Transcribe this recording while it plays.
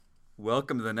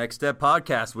Welcome to the Next Step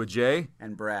Podcast with Jay.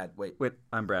 And Brad. Wait,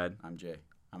 I'm Brad. I'm Jay.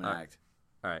 I'm an act.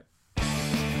 All right.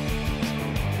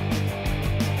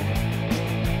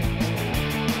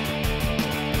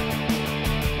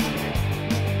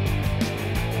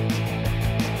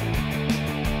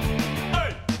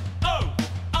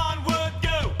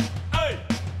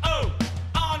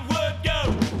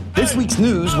 This week's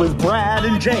news with Brad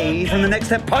and Jay from the Next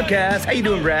Step Podcast. How you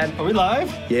doing, Brad? Are we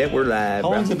live? Yeah, we're live.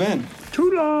 How long's it been? Too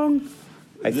long.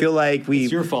 I feel like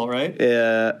It's your fault,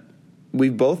 right?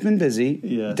 we've both been busy.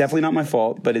 Yes. Definitely not my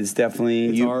fault, but it's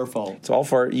definitely our fault. It's all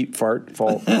fault and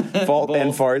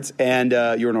farts, and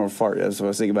you're an fart. That's what I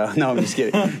was thinking about. No, I'm just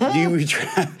kidding.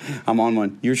 I'm on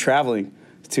one. You're traveling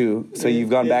too, so you've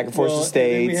gone back and forth to states.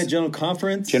 And then we had General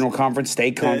Conference,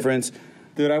 state conference.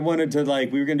 Dude, I wanted to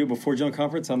we were going to do it before General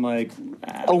Conference. I'm like,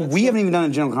 we haven't even done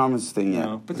a General Conference thing yet.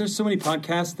 No, but there's so many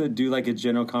podcasts that do like a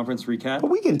General Conference recap. But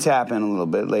we can tap in a little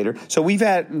bit later. So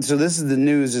this is the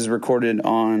news is recorded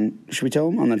on, should we tell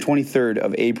them? On the 23rd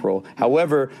of April.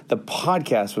 However, the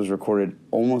podcast was recorded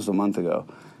almost a month ago.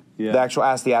 Yeah. The actual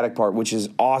Ask the Addict part, which is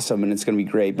awesome and it's going to be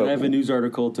great. But I have a news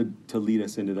article to lead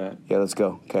us into that. Yeah, let's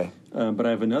go. Okay. But I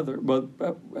have another. Well,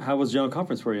 how was General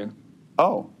Conference for you?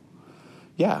 Oh.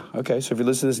 Yeah, okay. So if you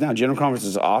listen to this now, General Conference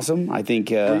is awesome. I think...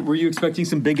 were you expecting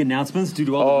some big announcements due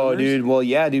to all the rumors? Dude. Well,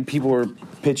 yeah, dude. People were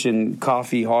pitching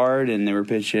Coffee Hard, and they were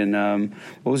pitching...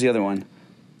 what was the other one?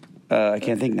 I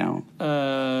can't think now.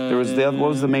 There was what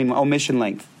was the main one? Oh, Mission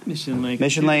Length. Mission Length.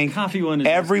 The coffee one.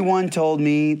 Everyone told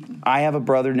me... I have a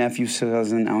brother, nephew,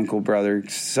 cousin, uncle, brother,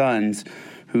 sons,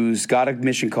 who's got a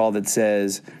mission call that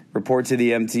says... Report to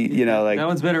the MT, That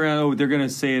one's been around. Oh, they're going to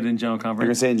say it in General Conference. They're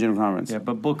going to say it in General Conference. Yeah,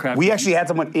 but bullcrap. We actually had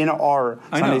someone in our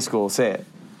Sunday school say it.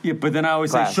 Yeah, but then I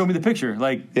always say, show me the picture.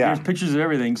 There's pictures of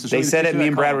everything. So they said it, me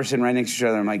and Brad were sitting right next to each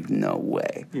other. I'm like, no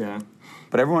way. Yeah.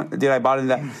 But everyone, dude, I bought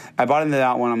into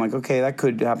that one. I'm like, okay, that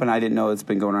could happen. I didn't know it's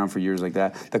been going around for years like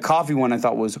that. The coffee one I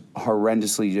thought was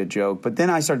horrendously a joke. But then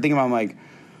I started thinking about it, I'm like,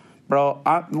 bro,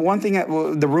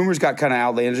 the rumors got kind of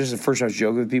outlandish. At first I was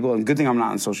joking with people. And good thing I'm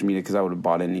not on social media because I would have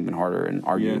bought in even harder and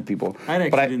argued with people. I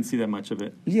didn't see that much of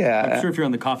it. Yeah. I'm sure if you're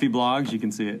on the coffee blogs, you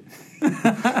can see it.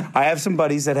 I have some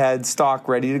buddies that had stock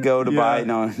ready to go to buy,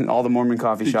 all the Mormon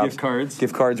coffee shops.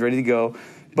 Gift cards ready to go.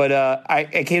 But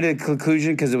I came to the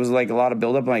conclusion because it was like a lot of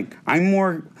buildup. Like, I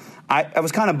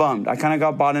was kind of bummed. I kind of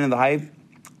got bought into the hype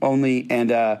only,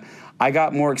 and I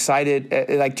got more excited.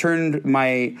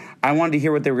 I wanted to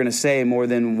hear what they were going to say more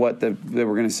than what they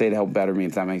were going to say to help better me,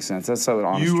 if that makes sense. That's so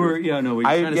honest. What you're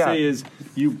trying to say is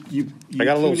you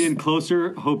tuned in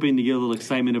closer, hoping to get a little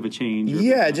excitement of a change.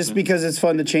 Yeah, just because it's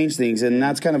fun to change things, and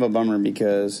that's kind of a bummer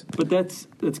because. But that's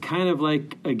kind of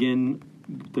like, again,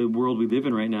 the world we live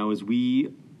in right now is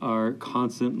we are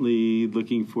constantly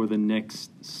looking for the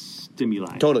next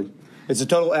stimuli. Totally. It's a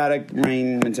total addict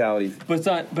brain mentality. But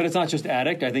it's not just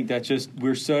addict. I think that's just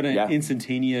we're so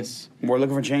instantaneous. We're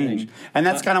looking for change. And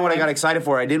that's kind of what I got excited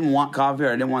for. I didn't want coffee or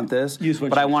I didn't want this.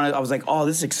 But I was like, oh,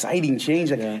 this is exciting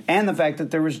change. Yeah. And the fact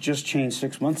that there was just change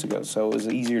 6 months ago. So it was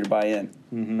easier to buy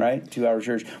in, right? 2 Hour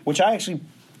Church. Which I actually,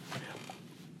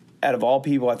 out of all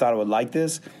people, I thought I would like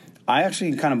this. I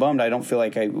actually kind of bummed. I don't feel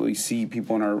like we see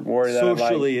people in our ward that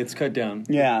socially, it's cut down.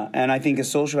 Yeah. And I think a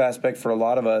social aspect for a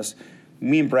lot of us,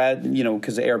 me and Brad,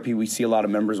 because of ARP, we see a lot of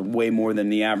members way more than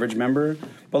the average member.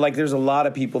 But, there's a lot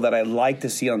of people that I like to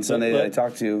see on Sunday that I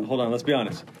talk to. Hold on, let's be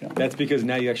honest. Yeah. That's because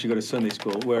now you actually go to Sunday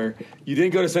school, where you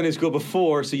didn't go to Sunday school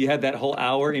before, so you had that whole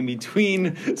hour in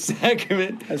between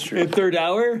sacrament and third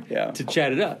hour to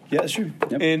chat it up. Yeah, that's true.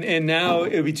 Yep. And now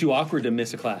it would be too awkward to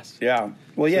miss a class. Yeah.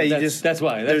 Well, yeah, that's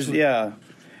why. Yeah.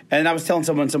 And I was telling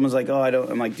someone's like, oh, I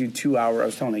don't. I'm like, dude, 2 hours. I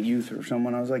was telling a youth or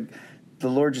someone, I was like, the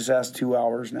Lord just asked 2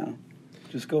 hours now.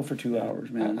 Just go for 2 hours,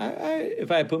 man.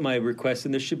 If I put my request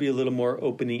in, there should be a little more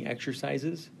opening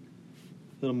exercises,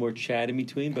 a little more chat in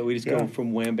between, but we just go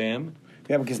from wham bam.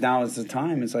 Yeah, because now it's the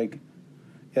time. It's like,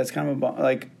 it's kind of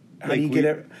how do you get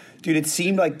it? Dude, it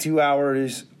seemed like 2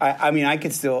 hours. I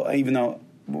could still, even though,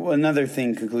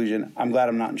 conclusion, I'm glad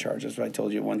I'm not in charge. That's what I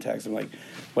told you at one text. I'm like,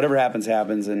 whatever happens,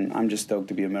 happens, and I'm just stoked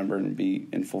to be a member and be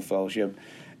in full fellowship.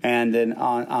 And then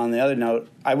on the other note,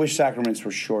 I wish sacraments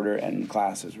were shorter and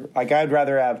classes were I'd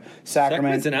rather have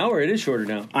sacraments an hour. It is shorter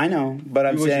now. I know, but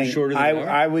I'm saying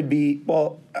I would be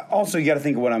Also, you got to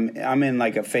think of what I'm in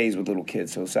a phase with little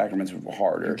kids, so sacraments are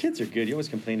harder. Your kids are good. You always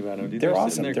complain about them. Dude. They're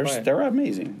awesome. They're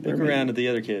amazing. Look around at the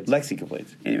other kids. Lexi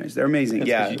complains. Anyways, they're amazing.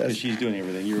 Because she's doing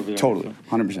everything. You're over there. Totally,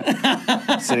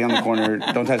 100%. Sitting on the corner,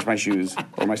 don't touch my shoes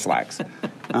or my slacks.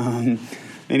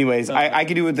 Anyways, I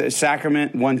could do with the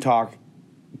sacrament, one talk,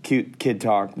 cute kid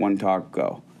talk, one talk,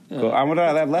 go. I want to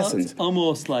have lessons. It's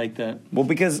almost like that. Well,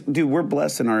 because, dude, we're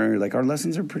blessed, and our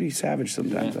lessons are pretty savage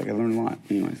sometimes. Like, I learn a lot.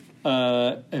 Anyways.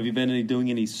 Have you been doing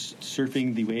any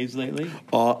surfing the waves lately?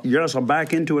 Yes, I'm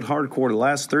back into it hardcore. The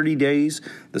last 30 days,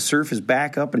 the surf is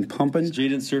back up and pumping. So Jay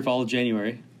didn't surf all of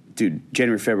January. Dude,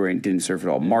 January, February, didn't surf at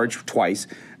all. March, twice.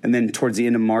 And then towards the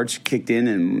end of March, kicked in,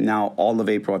 and now all of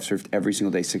April, I've surfed every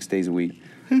single day, 6 days a week.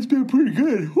 It's been pretty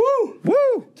good. Woo!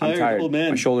 Woo! I'm tired. Old man.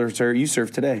 My shoulders hurt. You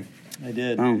surfed today. I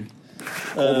did.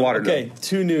 Cold water. Okay, though.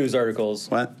 2 news articles.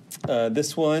 What?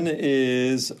 This one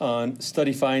is on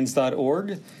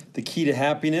studyfinds.org. The key to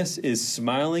happiness is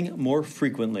smiling more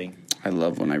frequently. I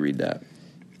love when I read that.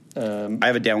 I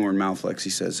have a downward mouth,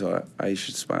 Lexi says, so I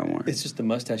should smile more. It's just the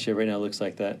mustache you have right now looks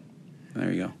like that.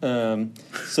 There you go.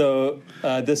 So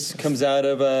this comes out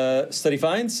of Study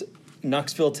Finds,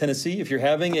 Knoxville, Tennessee. If you're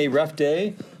having a rough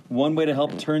day, one way to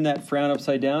help turn that frown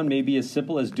upside down may be as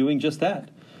simple as doing just that.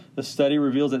 The study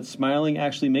reveals that smiling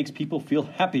actually makes people feel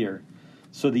happier.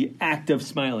 So the act of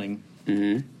smiling.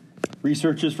 Mm-hmm.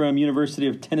 Researchers from University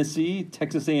of Tennessee,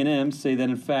 Texas A&M say that,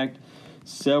 in fact,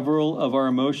 several of our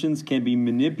emotions can be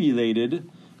manipulated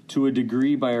to a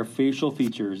degree by our facial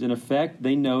features. In effect,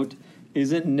 they note,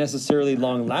 isn't necessarily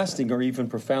long-lasting or even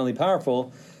profoundly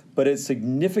powerful, but it's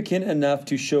significant enough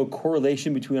to show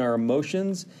correlation between our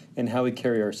emotions and how we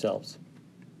carry ourselves.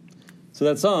 So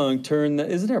that song,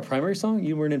 isn't there a primary song?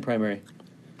 You weren't in primary.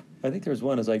 I think there's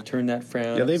one. It's like Turn That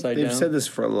Frown Upside Down. They've said this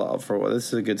for a while. This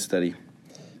is a good study.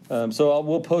 So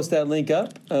we'll post that link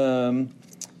up. And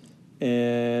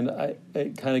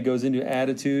it kind of goes into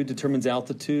attitude, determines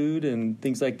altitude, and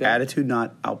things like that. Attitude,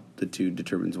 not altitude,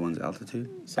 determines one's altitude.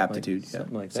 Aptitude,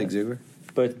 something like that. Zig Ziglar.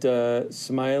 But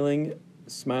smiling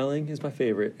is my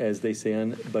favorite, as they say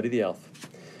on Buddy the Elf.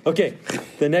 Okay,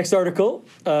 the next article,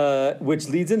 which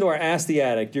leads into our Ask the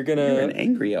Addict. You're an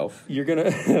angry elf. You're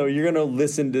gonna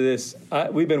listen to this.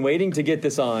 We've been waiting to get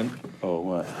this on. Oh,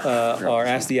 what? Our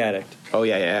Ask the Addict. Oh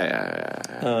yeah.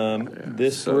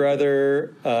 This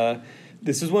brother.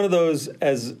 This is one of those.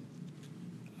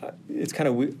 It's kind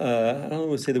of. I don't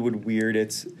want to say the word weird.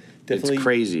 It's definitely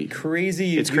crazy.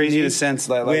 Crazy. It's crazy in a sense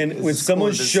that when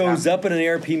someone shows up at an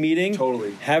ARP meeting,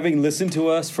 totally having listened to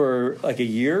us for like a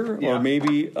year or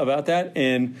maybe about that,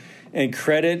 and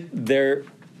credit their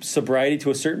sobriety to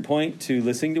a certain point to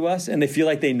listening to us, and they feel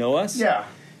like they know us. Yeah.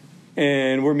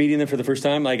 And we're meeting them for the first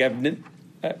time. Like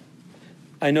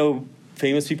I know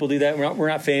famous people do that. We're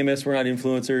not famous. We're not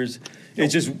influencers.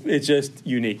 Nope. It's just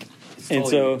unique. And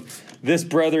so this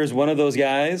brother is one of those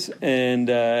guys, and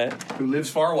who lives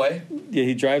far away. Yeah,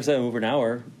 he drives over an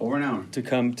hour to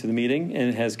come to the meeting,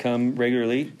 and has come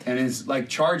regularly. And is like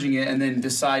charging it, and then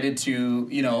decided to,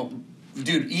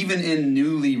 dude, even in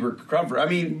newly recovered. I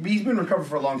mean, he's been recovered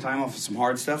for a long time off of some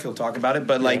hard stuff. He'll talk about it,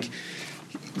 but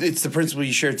it's the principle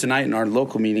you shared tonight in our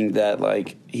local meeting that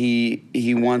like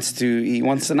he wants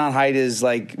to not hide his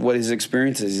what his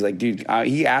experience is. He's like, dude,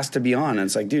 he asked to be on, and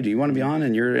it's like, dude, do you want to be on?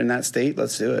 And you're in that state,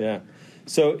 let's do it. Yeah.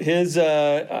 So his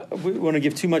we want to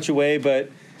give too much away,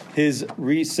 but his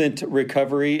recent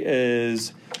recovery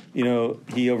is,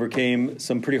 he overcame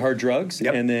some pretty hard drugs,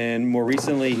 and then more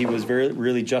recently he was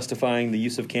really justifying the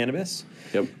use of cannabis.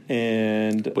 Yep.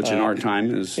 And which in our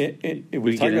time is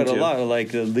we talk about a lot,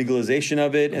 like the legalization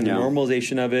of it and the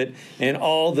normalization of it, and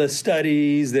all the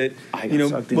studies that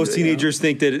most teenagers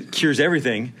think that it cures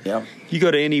everything. Yep. You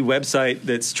go to any website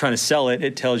that's trying to sell it,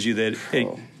 it tells you that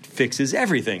it fixes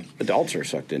everything. Adults are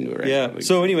sucked into it, right? Yeah.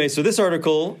 So anyway, this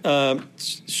article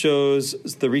shows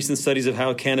the recent studies of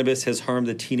how cannabis has harmed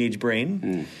the teenage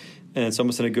brain. And so I'm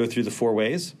just going to go through the 4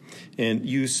 ways. And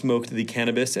you smoked the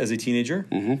cannabis as a teenager.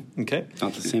 Mm-hmm. Okay.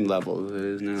 Not the same level as it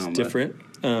is now. It's different.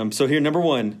 So here, number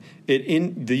 1,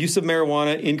 the use of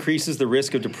marijuana increases the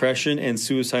risk of depression and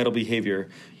suicidal behavior.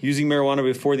 Using marijuana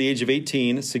before the age of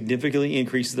 18 significantly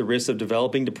increases the risk of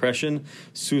developing depression,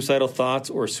 suicidal thoughts,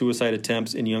 or suicide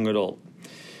attempts in young adult.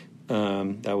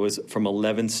 That was from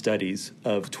 11 studies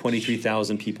of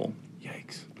 23,000 people.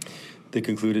 Yikes. They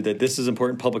concluded that this is an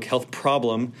important public health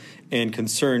problem and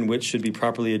concern which should be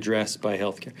properly addressed by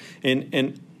healthcare.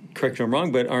 And correct me if I'm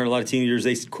wrong, but aren't a lot of teenagers,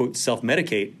 they, quote,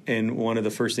 self-medicate, and one of the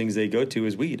first things they go to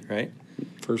is weed, right?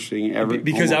 First thing ever.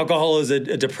 Because alcohol is a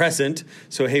depressant,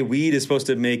 so, hey, weed is supposed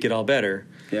to make it all better.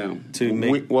 Yeah.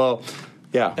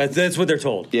 Yeah. That's what they're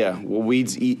told. Yeah. Well,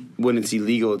 when it's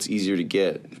illegal, it's easier to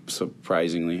get,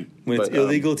 surprisingly. When it's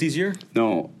illegal, it's easier?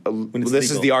 No.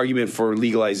 This is the argument for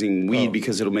legalizing weed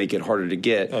because it'll make it harder to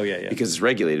get. Oh, yeah. Because it's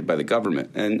regulated by the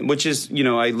government. And which is,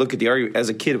 I look at the argument, as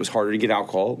a kid, it was harder to get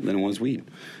alcohol than it was weed.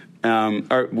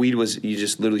 Or weed was you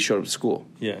just literally showed up to school.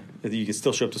 Yeah, you can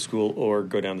still show up to school or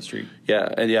go down the street.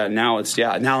 Now it's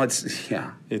now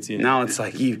it's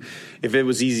like if it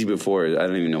was easy before, I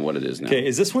don't even know what it is now. Okay,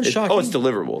 is this one shocking? Oh, it's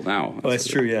deliverable now. Oh, that's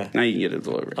true. Yeah, now you can get it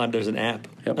delivered. There's an app.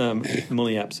 Yep.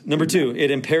 Only apps. Number 2,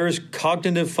 it impairs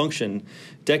cognitive function.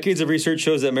 Decades of research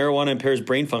shows that marijuana impairs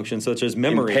brain function, such as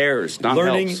memory,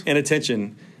 learning, helps. and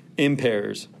attention.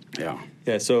 Impairs. Yeah.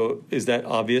 Yeah. So is that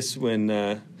obvious when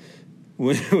the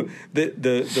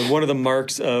one of the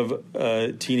marks of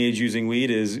teenage using weed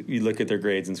is you look at their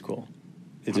grades in school.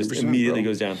 It just immediately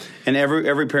goes down. And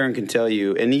every parent can tell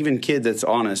you, and even kids that's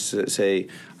honest say,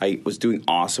 I was doing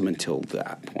awesome until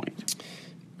that point.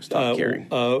 Stop caring.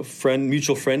 A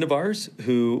mutual friend of ours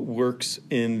who works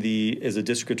as a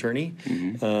district attorney,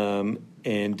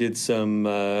 and did some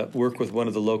work with one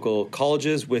of the local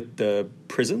colleges with the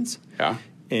prisons. Yeah.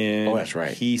 And that's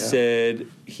right. He said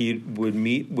he would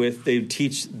they'd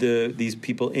teach these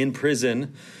people in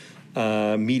prison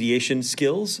mediation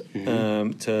skills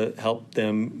to help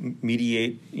them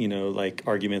mediate, like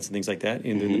arguments and things like that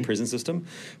in the prison system.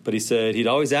 But he said he'd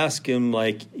always ask him,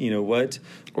 where did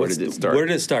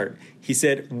it start? He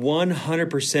said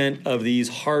 100% of these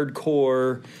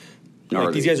hardcore.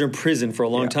 These guys are in prison for a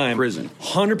long time.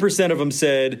 100% of them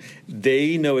said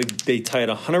they tie it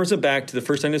 100% back to the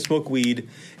first time they smoked weed,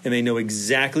 and they know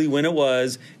exactly when it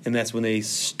was, and that's when they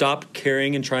stopped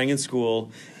caring and trying in school,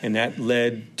 and that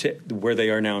led to where they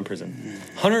are now in prison.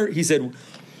 He said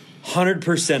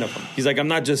 100% of them. He's like, I'm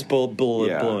not just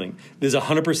blowing. There's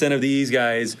 100% of these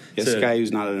guys. This guy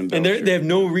who's not an embellisher. And they have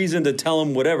no reason to tell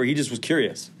him whatever. He just was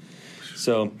curious.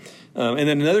 So... and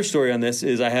then another story on this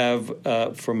is I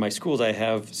have, from my schools, I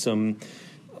have some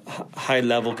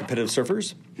high-level competitive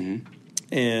surfers.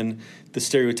 And the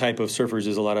stereotype of surfers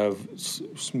is a lot of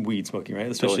weed smoking, right?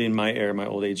 Especially in my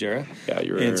old age era.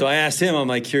 Yeah, so I asked him,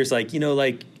 I'm curious,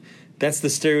 that's the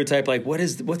stereotype.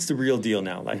 What's the real deal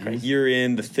now? Right, you're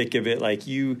in the thick of it.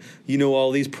 You know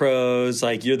all these pros.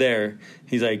 You're there.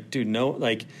 He's like, dude, no.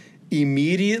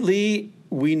 Immediately...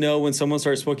 we know when someone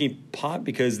starts smoking pot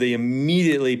because they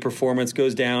immediately performance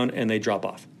goes down and they drop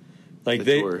off.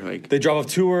 They drop off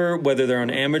tour, whether they're on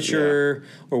amateur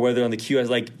or whether on the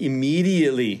QS.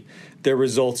 Immediately their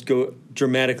results go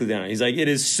dramatically down. He's like, it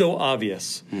is so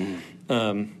obvious.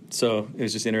 So it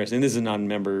was just interesting. And this is a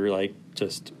non-member,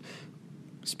 just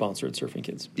sponsored Surfing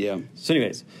Kids. Yeah. So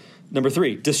anyways, number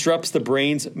 3, disrupts the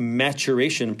brain's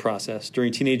maturation process.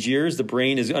 During teenage years, the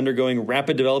brain is undergoing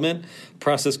rapid development. A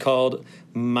process called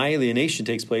myelination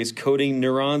takes place, coating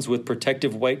neurons with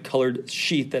protective white-colored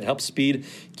sheath that helps speed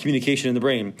communication in the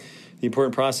brain. The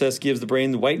important process gives the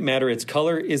brain the white matter. Its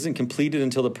color isn't completed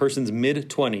until the person's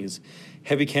mid-20s.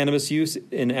 Heavy cannabis use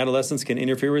in adolescence can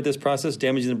interfere with this process,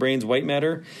 damaging the brain's white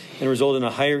matter and result in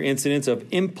a higher incidence of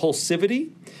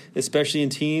impulsivity, especially in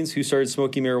teens who started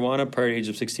smoking marijuana prior to the age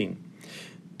of 16.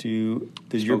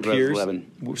 Does your peers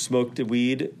smoked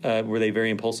weed? Were they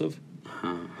very impulsive?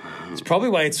 It's probably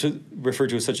why it's referred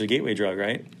to as such a gateway drug,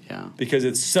 right? Yeah. Because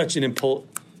it's such an impulse.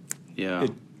 Yeah.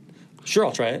 Sure,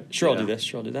 I'll try it. Sure, I'll do this.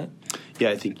 Sure, I'll do that. Yeah,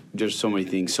 I think there's so many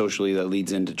things socially that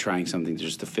leads into trying something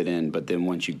just to fit in, but then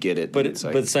once you get it, but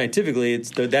scientifically, that's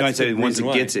the once it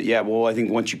why. gets it. Yeah, well, I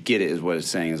think once you get it is what it's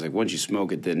saying. Is once you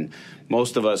smoke it, then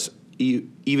most of us,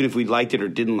 even if we liked it or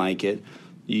didn't like it,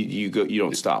 you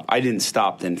don't stop. I didn't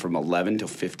stop then from 11 till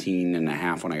 15 and a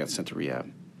half when I got sent to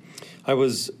rehab. I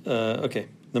was okay.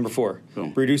 Number 4,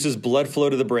 Boom. Reduces blood flow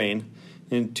to the brain.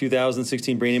 In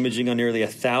 2016, brain imaging on nearly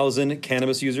 1,000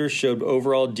 cannabis users showed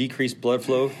overall decreased blood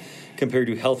flow compared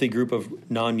to a healthy group of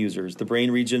non-users. The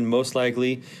brain region most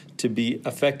likely to be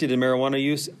affected in marijuana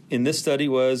use in this study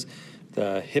was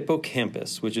the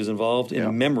hippocampus, which is involved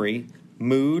in memory,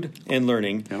 mood, and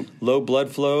learning. Low blood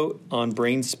flow on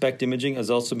brain SPECT imaging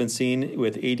has also been seen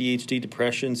with ADHD,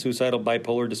 depression, suicidal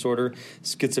bipolar disorder,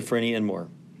 schizophrenia, and more.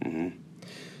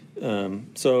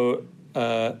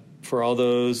 For all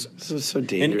those, this is so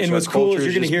dangerous. And what's cool is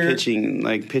you're going to hear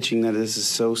pitching that this is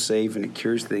so safe and it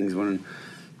cures things. When,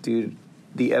 dude,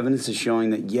 the evidence is showing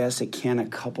that yes, it can a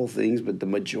couple things, but the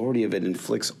majority of it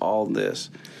inflicts all this.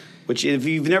 Which, if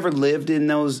you've never lived in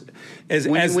those, as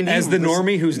the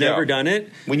normie who's never done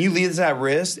it, when you leave that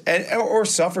risk or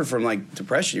suffer from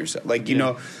depression yourself,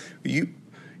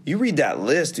 you read that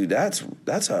list, dude. That's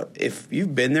if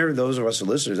you've been there, those of us who are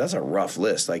listeners, that's a rough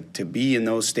list. To be in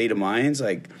those state of minds,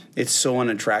 it's so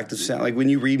unattractive. When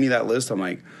you read me that list, I'm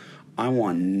like, I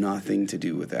want nothing to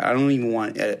do with that. I don't even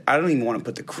want to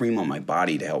put the cream on my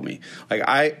body to help me.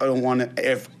 I don't want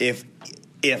to.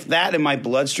 If that in my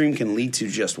bloodstream can lead to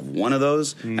just one of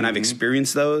those, and I've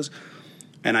experienced those,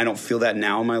 and I don't feel that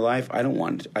now in my life, I don't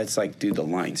want. It's like, dude, the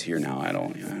line's here now. I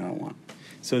don't want.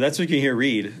 So that's what you can hear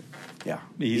Reed. Yeah,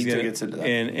 he gets into that,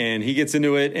 and he gets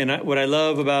into it. And what I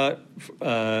love about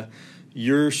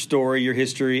your story, your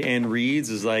history, and Reed's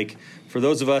is like for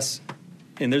those of us.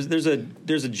 And there's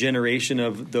a generation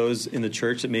of those in the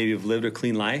church that maybe have lived a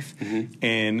clean life,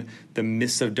 and the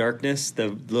mists of darkness,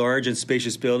 the large and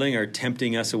spacious building, are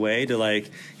tempting us away to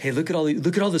like, hey, look at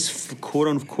all this quote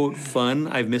unquote fun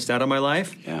I've missed out on my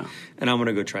life, and I'm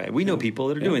gonna go try it. We know people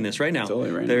that are doing this right now.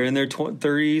 Totally They're in their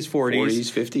 30s,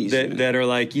 40s, 50s that are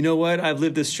like, you know what? I've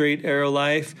lived a straight arrow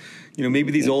life. You know,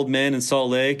 maybe these old men in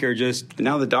Salt Lake are just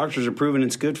now the doctors are proving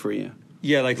it's good for you.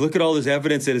 Yeah, like look at all this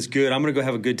evidence that it's good. I'm going to go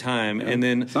have a good time, and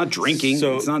then it's not drinking.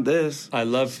 So it's not this. I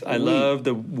love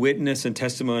the witness and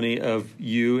testimony of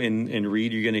you and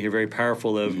Reed. You're going to hear very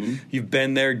powerful of you've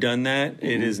been there, done that.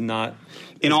 It is not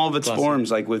in all of its forms.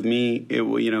 Like with me,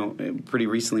 pretty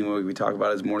recently what we talk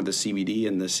about is more the CBD,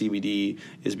 and the CBD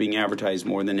is being advertised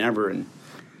more than ever. And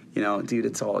dude,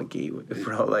 it's all a gateway,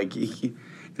 bro. Like.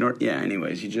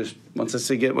 Anyways, you just once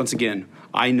again,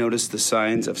 I noticed the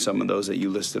signs of some of those that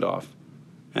you listed off,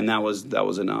 and that was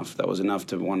enough. That was enough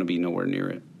to want to be nowhere near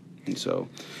it.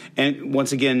 And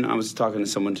once again, I was talking to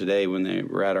someone today when they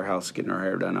were at our house getting our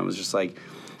hair done. I was just like,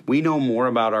 we know more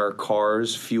about our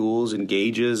cars, fuels, and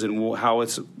gauges, and how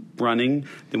it's running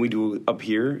than we do up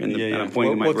here. And I'm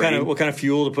pointing to my brain. What kind of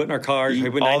fuel to put in our cars?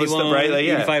 All this stuff, right? Like,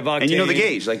 85 octane. And you know the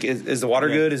gauge. Like, is the water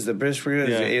good? Is the British good?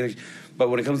 Yeah. But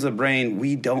when it comes to the brain,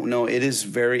 we don't know. It is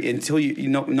very until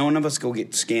none of us go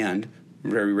get scanned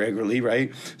very regularly,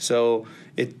 right? So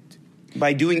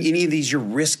by doing any of these, you're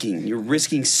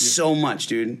risking so much,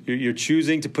 dude. You're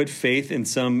choosing to put faith in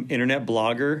some internet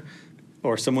blogger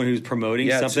or someone who's promoting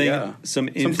something, some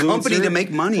company to make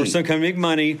money, or some company to make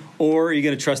money, or are you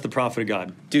going to trust the prophet of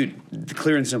God, dude?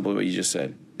 Clear and simple, what you just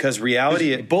said. Because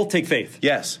reality, both take faith.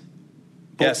 Yes.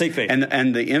 Both take faith.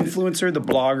 And the influencer, the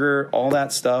blogger, all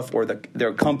that stuff, or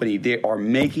their company, they are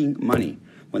making money.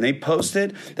 When they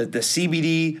posted that the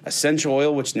CBD essential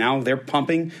oil, which now they're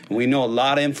pumping, and we know a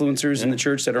lot of influencers in the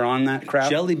church that are on that crap.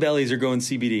 Jelly Bellies are going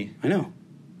CBD. I know.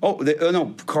 Oh,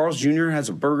 no, Carl's Jr. has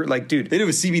a burger. Like, dude. They do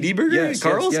a CBD burger? Yes,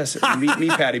 Carl's? Yes.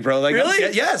 Meat patty, bro. Like,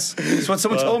 really? Yes. That's what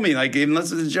someone told me. Like, even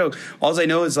unless it's a joke. All I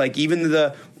know is, like, even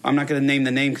I'm not going to name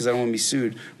the name because I don't want to be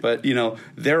sued. But,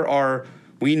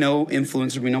 we know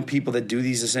influencers, we know people that do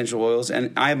these essential oils,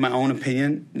 and I have my own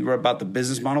opinion about the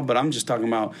business model, but I'm just talking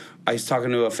about, I was talking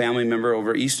to a family member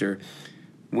over Easter.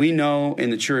 We know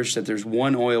in the church that there's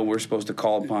one oil we're supposed to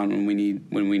call upon when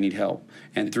we need help,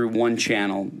 and through one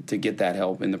channel to get that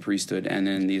help in the priesthood, and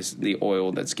then the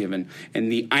oil that's given.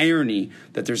 And the irony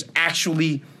that there's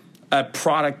actually a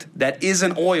product that is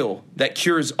an oil that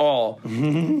cures all.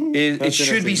 It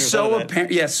should be so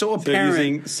apparent. Yeah, so apparent. So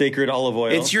using sacred olive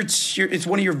oil. It's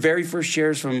one of your very first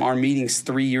shares from our meetings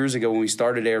 3 years ago when we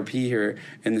started ARP here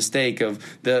in the stake of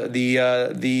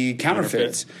the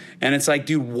counterfeits. And it's like,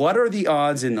 dude, what are the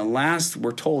odds in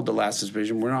we're told the last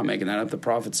division, we're not making that up, the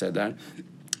prophet said that,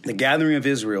 the gathering of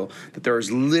Israel, that there is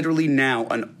literally now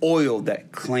an oil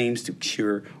that claims to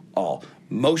cure all.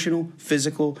 Emotional,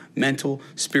 physical, mental,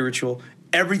 spiritual,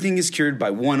 everything is cured by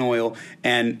one oil,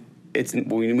 and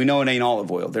we know it ain't olive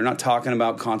oil. They're not talking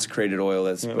about consecrated oil.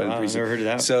 That's I've never heard of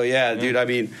that. So dude, I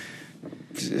mean,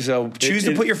 so choose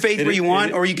to put your faith where you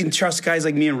want, or you can trust guys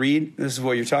like me and Reed. This is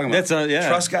what you're talking about.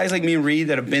 Trust guys like me and Reed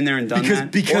that have been there and done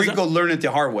that. Or you can go learn it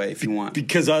the hard way if you want.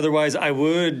 Because otherwise, I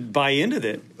would buy into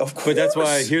that. Of course. But that's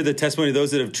why I hear the testimony of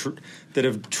those that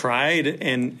have tried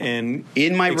and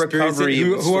in my recovery,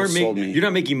 who are you're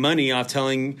not making money off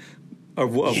telling.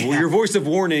 Your voice of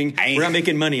warning, we're not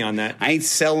making money on that. I ain't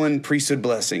selling priesthood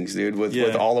blessings, dude,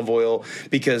 with olive oil,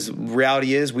 because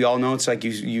reality is, we all know, it's like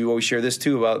you always share this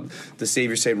too about the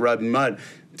Savior saying rub and mud.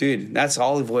 Dude, that's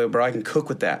olive oil, bro. I can cook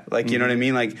with that. Like, you know what I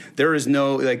mean? Like, there is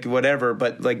no, like, whatever,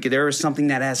 but, like, there is something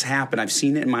that has happened. I've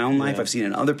seen it in my own life. I've seen it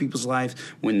in other people's lives.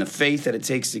 When the faith that it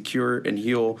takes to cure and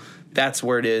heal, that's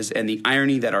where it is. And the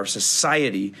irony that our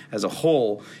society as a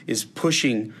whole is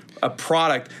pushing a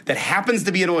product that happens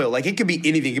to be an oil. Like, it could be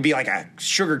anything. It could be like a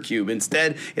sugar cube.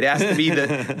 Instead, it has to be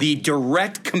the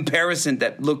direct comparison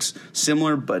that looks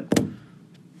similar, but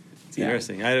it's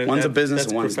interesting. One's a business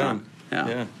and one's not.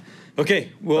 Yeah.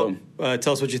 Okay, well,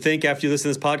 tell us what you think after you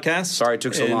listen to this podcast. Sorry it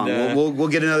took so long. We'll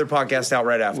get another podcast out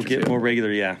right after. We'll get more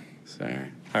regular, Sorry.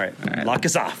 All right. Lock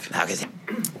us off.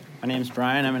 My name's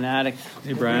Brian. I'm an addict.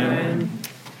 Hey, Brian.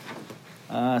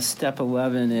 Step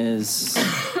 11 is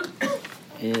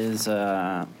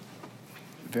a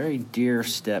very dear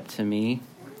step to me.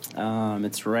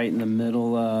 It's right in the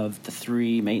middle of the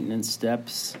 3 maintenance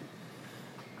steps.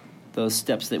 those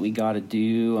steps that we got to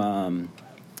do,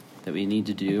 that we need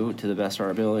to do to the best of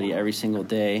our ability every single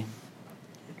day.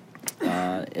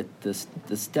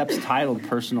 The step's titled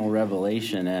Personal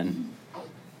Revelation, and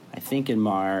I think in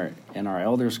our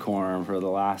Elders Quorum for the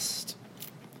last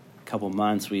couple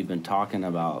months we've been talking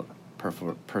about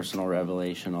personal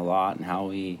revelation a lot, and how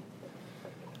we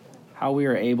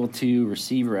are able to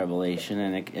receive revelation,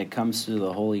 and it comes through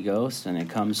the Holy Ghost, and it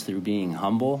comes through being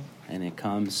humble, and it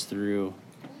comes through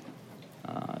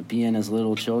being as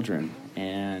little children,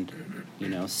 and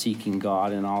seeking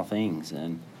God in all things.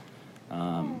 And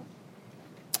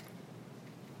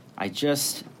I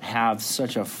just have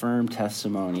such a firm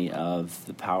testimony of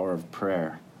the power of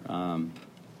prayer, and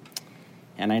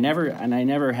I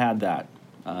never had that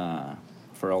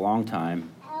for a long time.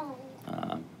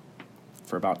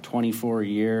 For about 24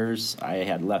 years, I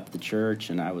had left the church,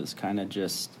 and I was kind of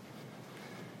just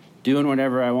doing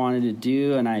whatever I wanted to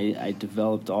do, and I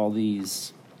developed all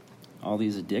these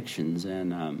addictions.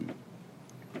 And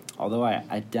although I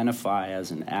identify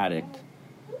as an addict,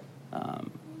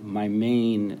 my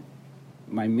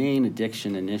main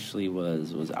addiction initially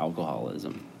was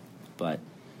alcoholism. But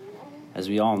as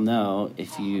we all know,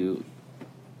 if you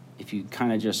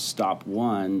kind of just stop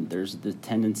one, there's the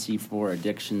tendency for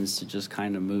addictions to just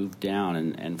kind of move down.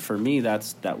 And for me,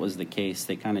 that was the case.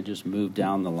 They kind of just moved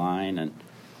down the line, and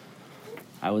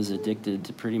I was addicted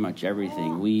to pretty much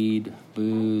everything: weed,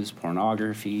 booze,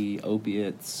 pornography,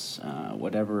 opiates,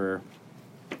 whatever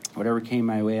came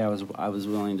my way, I was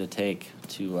willing to take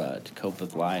to cope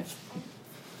with life.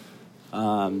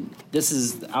 This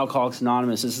is Alcoholics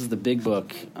Anonymous. This is the big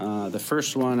book. The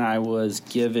first one I was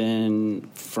given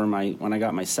when I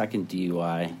got my second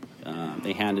DUI.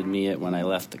 They handed me it when I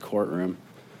left the courtroom,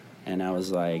 and I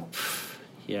was like,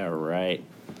 yeah, right.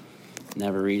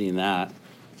 Never reading that.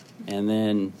 And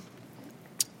then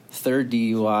third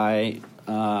DUI,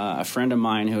 a friend of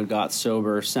mine who had got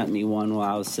sober sent me one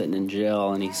while I was sitting in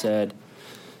jail, and he said,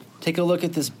 take a look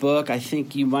at this book. I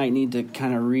think you might need to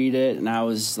kind of read it. And I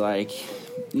was like,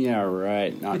 yeah,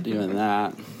 right, not doing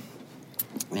that.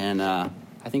 And I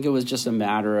think it was just a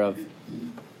matter of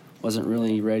wasn't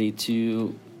really ready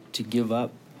to give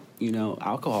up,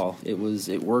 alcohol. It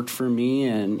worked for me,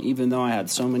 and even though I had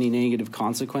so many negative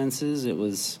consequences, it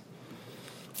was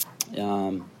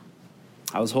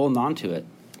I was holding on to it.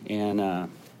 And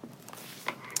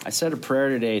I said a prayer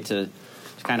today to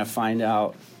kind of find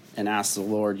out and ask the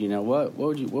Lord, what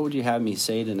would you have me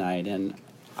say tonight? And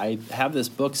I have this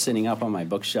book sitting up on my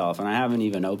bookshelf, and I haven't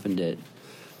even opened it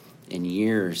in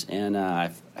years. And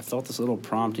I felt this little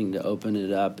prompting to open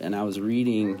it up, and I was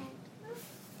reading.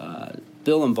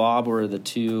 Bill and Bob were the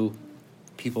two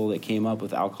people that came up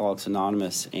with Alcoholics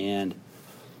Anonymous, and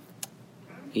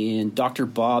in Dr.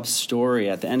 Bob's story,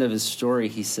 at the end of his story,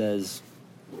 he says,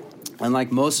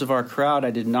 unlike most of our crowd,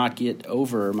 I did not get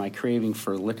over my craving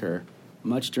for liquor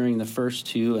much during the first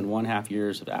 2.5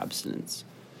 years of abstinence.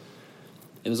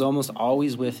 It was almost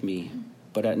always with me,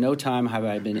 but at no time have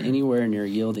I been anywhere near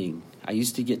yielding. I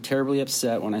used to get terribly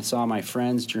upset when I saw my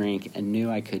friends drink and knew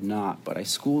I could not, but I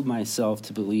schooled myself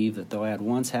to believe that though I had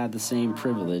once had the same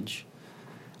privilege,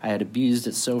 I had abused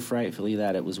it so frightfully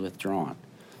that it was withdrawn.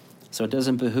 So it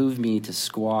doesn't behoove me to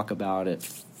squawk about it,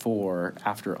 for,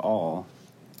 after all,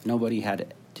 nobody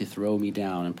had to throw me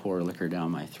down and pour liquor down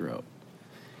my throat.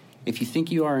 If you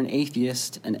think you are an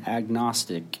atheist, an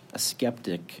agnostic, a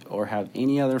skeptic, or have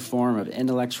any other form of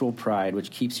intellectual pride which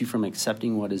keeps you from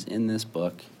accepting what is in this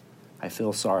book, I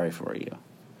feel sorry for you.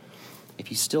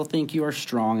 If you still think you are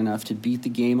strong enough to beat the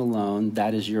game alone,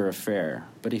 that is your affair.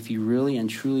 But if you really and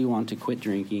truly want to quit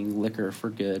drinking liquor for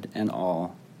good and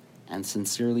all, and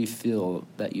sincerely feel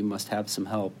that you must have some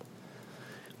help,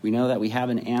 we know that we have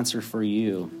an answer for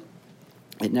you.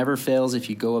 It never fails if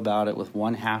you go about it with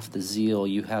one half the zeal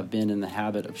you have been in the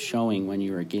habit of showing when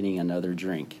you are getting another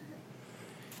drink.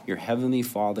 Your Heavenly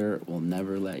Father will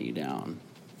never let you down.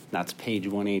 That's page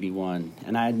 181.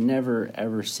 And I had never,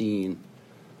 ever seen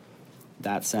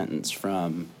that sentence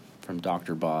from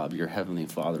Dr. Bob. Your Heavenly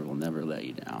Father will never let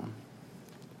you down.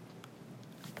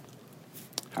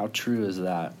 How true is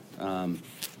that?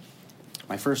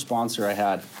 My first sponsor I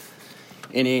had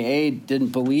in AA didn't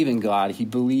believe in God. He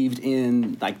believed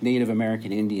in Native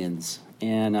American Indians,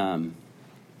 and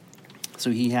so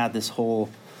he had this whole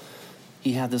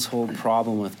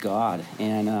problem with God.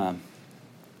 And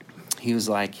he was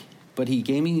like, but he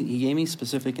gave me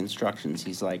specific instructions.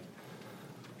 He's like,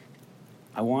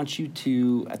 I want you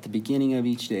to, at the beginning of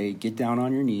each day, get down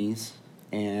on your knees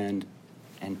and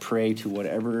pray to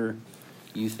whatever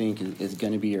you think is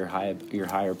going to be your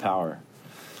higher power.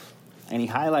 And he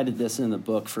highlighted this in the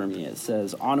book for me. It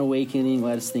says, on awakening,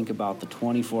 let us think about the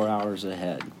 24 hours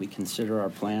ahead. We consider our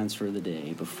plans for the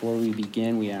day. Before we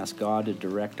begin, we ask God to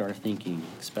direct our thinking,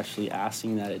 especially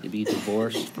asking that it be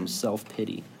divorced from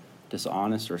self-pity,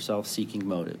 dishonest, or self-seeking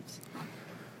motives.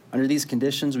 Under these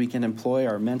conditions, we can employ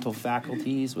our mental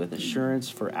faculties with assurance,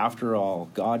 for after all,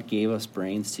 God gave us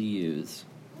brains to use.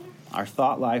 Our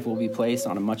thought life will be placed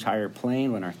on a much higher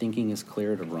plane when our thinking is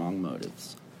cleared of wrong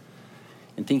motives.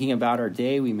 In thinking about our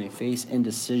day, we may face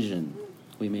indecision.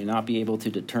 We may not be able to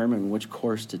determine which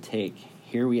course to take.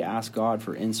 Here we ask God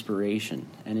for inspiration,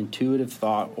 an intuitive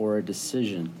thought, or a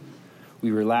decision.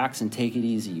 We relax and take it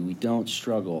easy. We don't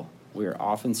struggle. We are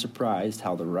often surprised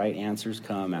how the right answers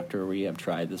come after we have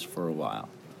tried this for a while.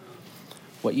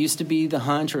 What used to be the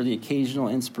hunch or the occasional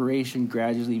inspiration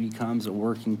gradually becomes a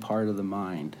working part of the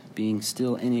mind. Being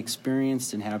still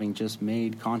inexperienced and having just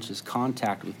made conscious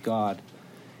contact with God,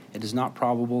 it is not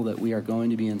probable that we are going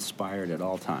to be inspired at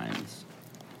all times.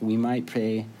 We might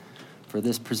pay for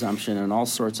this presumption in all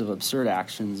sorts of absurd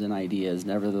actions and ideas.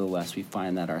 Nevertheless, we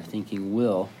find that our thinking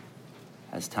will,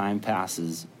 as time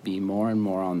passes, be more and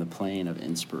more on the plane of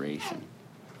inspiration.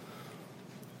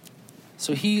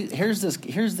 So here's this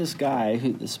guy,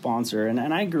 the sponsor,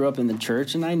 and I grew up in the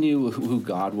church, and I knew who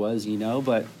God was,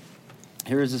 but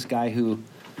here's this guy who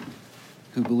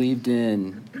believed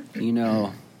in,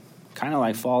 kind of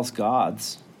like false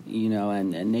gods,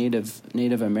 and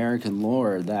Native American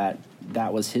lore, that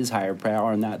was his higher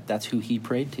power, and that's who he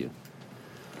prayed to.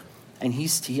 And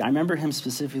I remember him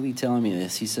specifically telling me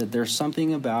this. He said, there's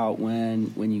something about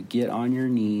when you get on your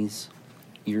knees,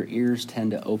 your ears tend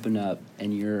to open up,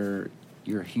 and you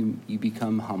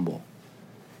become humble.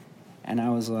 And I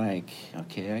was like,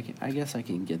 okay, I guess I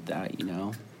can get that,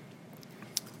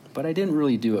 But I didn't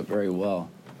really do it very well.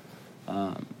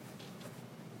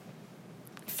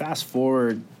 Fast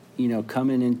forward,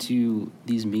 coming into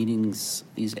these meetings,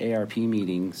 these ARP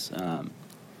meetings,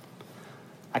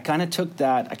 I kind of took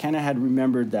that. I kind of had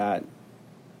remembered that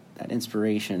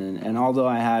inspiration, and although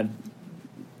I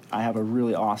have a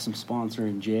really awesome sponsor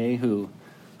in Jay who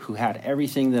had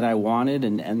everything that I wanted,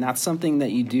 and that's something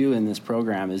that you do in this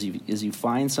program is you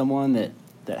find someone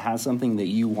that has something that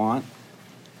you want,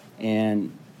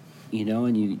 and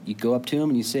and you go up to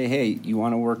them and you say, hey, you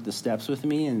want to work the steps with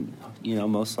me? And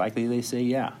most likely they say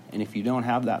yeah. And if you don't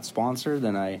have that sponsor,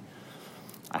 then I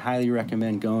highly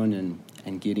recommend going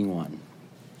and getting one.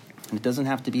 And it doesn't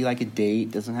have to be like a date.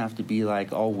 It doesn't have to be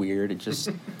like all weird. It just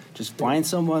find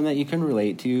someone that you can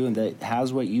relate to and that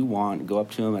has what you want. Go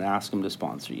up to them and ask them to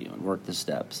sponsor you and work the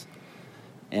steps.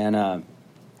 And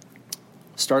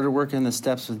started working the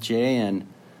steps with Jay, and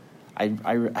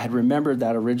I had remembered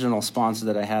that original sponsor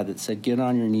that I had that said, get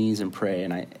on your knees and pray.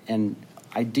 And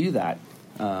I do that.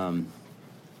 I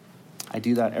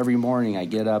do that every morning. I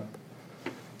get up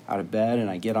out of bed and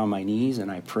I get on my knees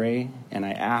and I pray and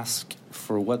I ask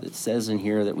for what it says in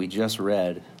here that we just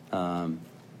read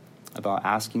about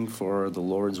asking for the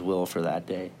Lord's will for that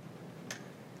day.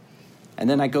 And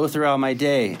then I go throughout my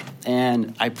day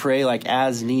and I pray like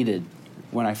as needed.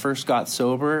 When I first got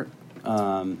sober,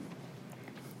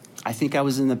 I think I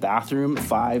was in the bathroom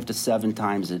 5 to 7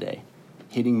 times a day,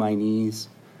 hitting my knees,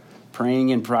 praying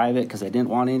in private because I didn't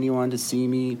want anyone to see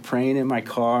me, praying in my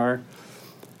car,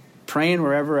 praying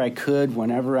wherever I could,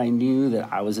 whenever I knew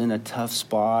that I was in a tough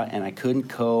spot and I couldn't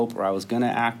cope, or I was going to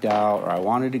act out, or I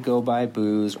wanted to go buy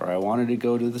booze, or I wanted to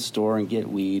go to the store and get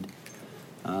weed,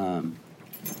 or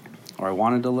I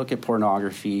wanted to look at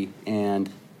pornography. And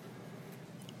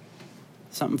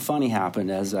something funny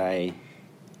happened as I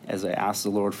asked the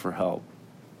Lord for help.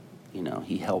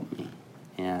 He helped me.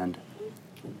 And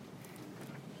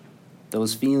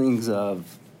those feelings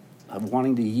of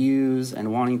wanting to use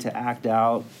and wanting to act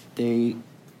out, they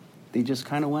just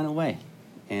kind of went away.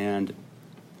 And,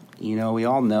 we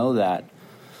all know that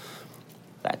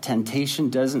temptation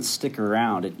doesn't stick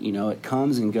around. It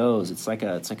comes and goes. It's like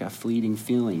a fleeting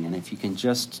feeling. And if you can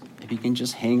just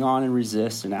hang on and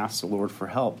resist and ask the Lord for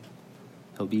help,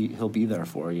 He'll be there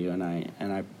for you, and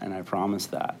I promise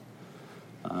that.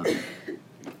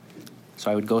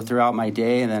 So I would go throughout my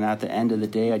day, and then at the end of the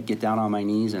day, I'd get down on my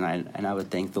knees and I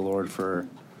would thank the Lord for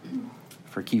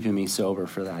keeping me sober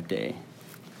for that day.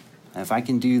 And if I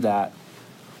can do that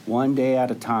one day at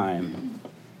a time,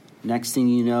 next thing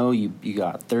you know, you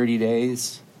got 30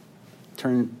 days.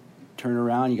 Turn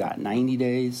around, you got 90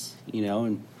 days.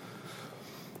 And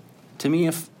to me,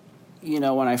 if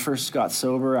when I first got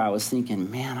sober, I was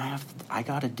thinking, man, I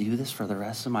got to do this for the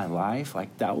rest of my life.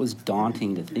 Like, that was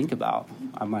daunting to think about.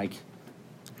 I'm like,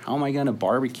 how am I going to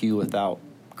barbecue without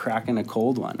cracking a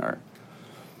cold one? Or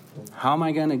how am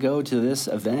I going to go to this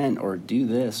event or do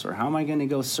this? Or how am I going to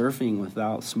go surfing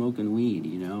without smoking weed,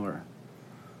 you know? Or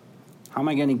how am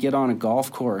I going to get on a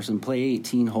golf course and play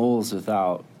 18 holes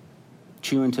without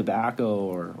chewing tobacco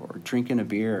or drinking a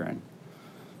beer? And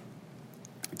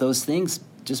those things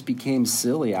just became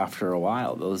silly after a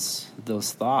while, those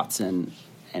thoughts. And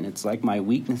it's like my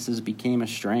weaknesses became a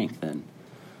strength. And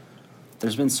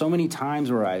there's been so many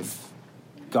times where I've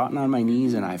gotten on my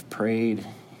knees and I've prayed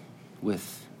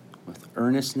with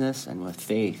earnestness and with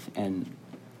faith, and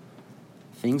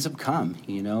things have come,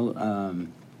 you know.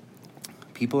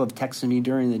 People have texted me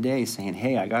during the day saying,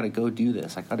 hey, I got to go do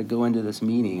this. I got to go into this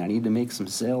meeting. I need to make some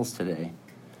sales today.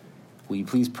 Will you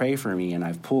please pray for me? And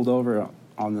I've pulled over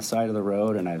on the side of the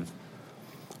road, and I've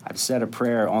said a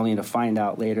prayer only to find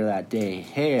out later that day,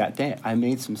 hey, I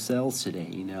made some sales today,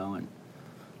 you know, and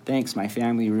thanks, my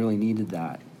family really needed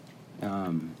that.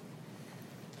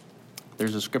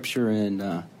 There's a scripture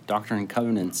in Doctrine and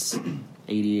Covenants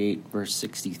 88, verse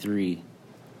 63.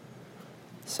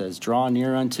 It says, draw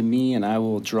near unto me, and I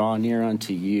will draw near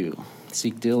unto you.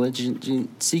 Seek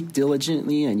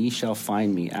diligently, and ye shall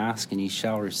find me. Ask, and ye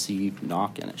shall receive.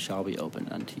 Knock, and it shall be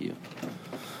opened unto you.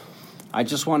 I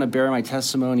just want to bear my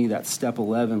testimony that Step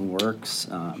 11 works.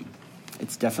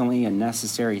 It's definitely a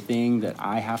necessary thing that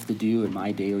I have to do in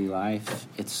my daily life.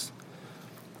 It's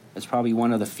probably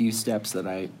one of the few steps that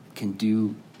I can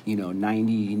do, you know,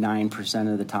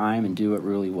 99% of the time and do it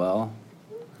really well.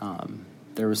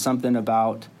 There was something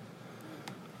about,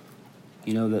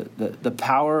 you know, the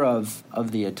power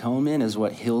of the atonement is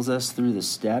what heals us through the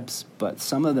steps, but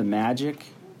some of the magic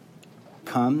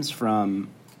comes from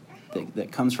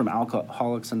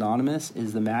Alcoholics Anonymous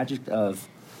is the magic of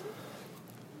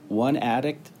one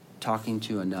addict talking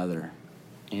to another.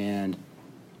 And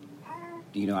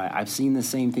you know, I've seen the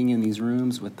same thing in these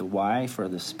rooms with the wife or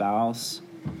the spouse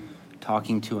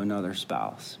talking to another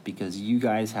spouse, because you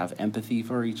guys have empathy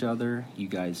for each other. You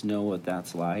guys know what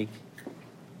that's like.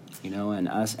 You know, and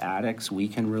us addicts, we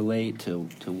can relate to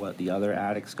what the other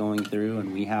addict's going through,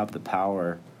 and we have the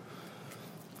power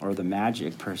or the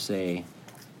magic, per se,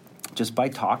 just by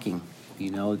talking. You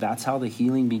know, that's how the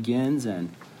healing begins, and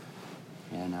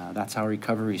that's how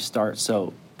recovery starts.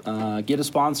 So, get a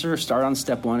sponsor. Start on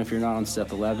step 1 if you're not on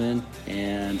step 11.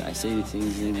 And I say these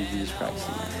things in the name of Jesus Christ.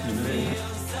 Amen.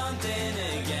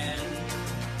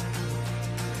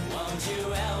 Won't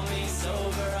you help me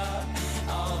sober up?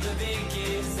 All the big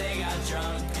kids, they got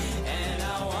drunk, and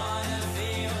I wanna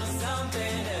feel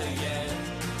something again.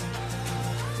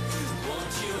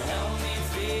 Won't you help me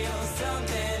feel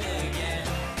something again?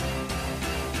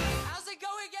 How's it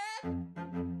go again?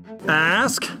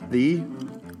 Ask the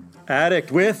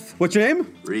Addict with, what's your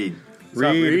name? Reed.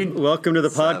 Reed, welcome to the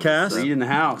podcast. Reed in the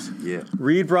house. Yeah.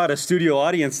 Reed brought a studio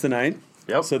audience tonight.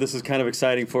 Yep. So this is kind of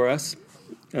exciting for us.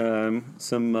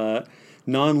 Some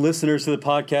non-listeners to the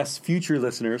podcast, future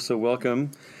listeners, so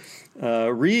welcome.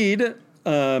 Reed,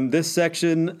 this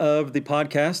section of the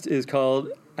podcast is called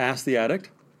Ask the Addict.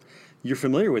 You're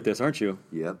familiar with this, aren't you?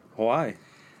 Yep. Why?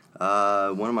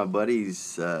 One of my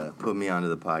buddies put me onto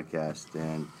the podcast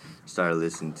and started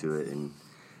listening to it, and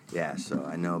yeah, so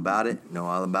I know about it, know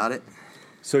all about it.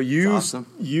 So It's awesome.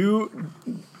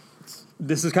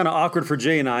 This is kind of awkward for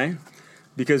Jay and I,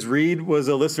 because Reed was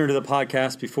a listener to the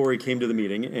podcast before he came to the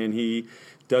meeting, and he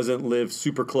doesn't live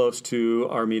super close to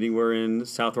our meeting. We're in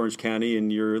South Orange County,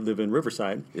 and you live in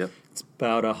Riverside. Yep. It's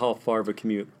about how far of a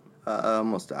commute?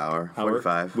 Almost an hour,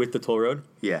 45. With the toll road?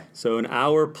 Yeah. So an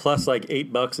hour plus like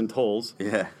 $8 in tolls.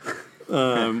 Yeah.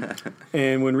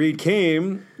 And when Reed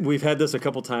came, we've had this a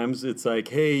couple times. It's like,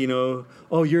 hey, you know,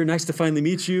 oh, you're nice to finally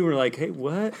meet you. We're like, hey,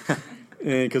 what?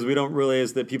 And because we don't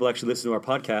realize that people actually listen to our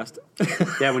podcast.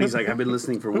 Yeah, when he's like, I've been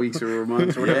listening for weeks or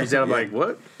months or whatever he said, I'm like,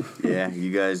 what? Yeah,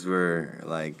 you guys were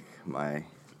like my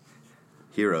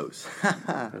heroes.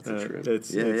 That's a trip.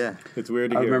 It's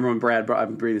weird to I hear. remember when Brad I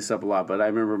bring this up a lot, but I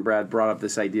remember when Brad brought up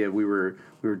this idea. We were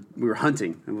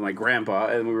hunting with my grandpa,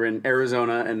 and we were in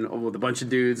Arizona, and with a bunch of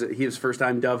dudes. He was first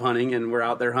time dove hunting, and we're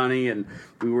out there hunting, and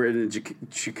we were in a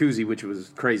jacuzzi, which was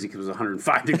crazy because it was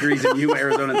 105 degrees in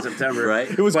Arizona in September. Right.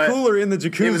 It was cooler in the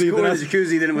jacuzzi. It was cooler in the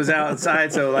jacuzzi than it was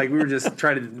outside. So like we were just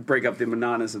trying to break up the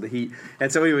monotonous of the heat.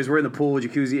 And so anyways, we're in the pool,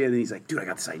 jacuzzi, and he's like, dude, I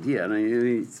got this idea.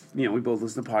 And we both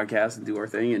listen to podcasts and do our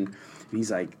thing. And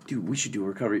he's like, dude, we should do a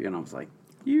recovery. And I was like,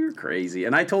 you're crazy.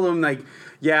 And I told him like,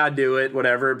 yeah, do it,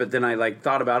 whatever. But then I like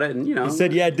thought about it, and He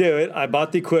said, yeah, do it. I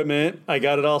bought the equipment. I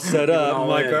got it all set up. I'm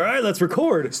like, all right, let's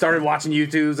record. Started watching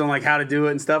YouTubes on like how to do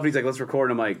it and stuff. And he's like, let's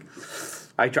record. And I'm like,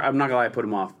 I'm not gonna lie, I put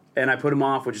him off. And I put him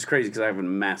off, which is crazy because I have a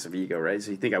massive ego, right?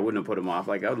 So you think I wouldn't have put him off?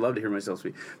 Like, I would love to hear myself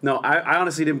speak. No, I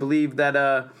honestly didn't believe that.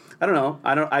 I don't know.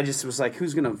 I just was like,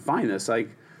 who's gonna find this? Like,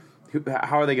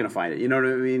 how are they gonna find it? You know what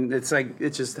I mean? It's like,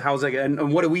 it's just, how's like,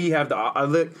 and what do we have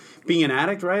to being an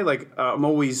addict, right? Like, I'm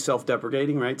always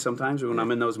self-deprecating, right? Sometimes when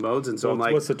I'm in those modes, and so I'm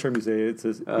like, what's the term you say? It's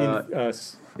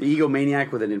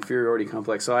egomaniac with an inferiority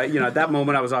complex. So at that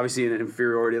moment, I was obviously in an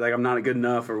inferiority, like I'm not good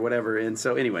enough or whatever. And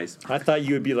so, anyways, I thought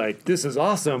you would be like, "This is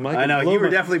awesome." I know you were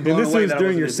definitely blown away. And away. this was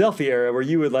during your selfie era, where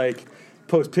you would like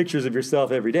post pictures of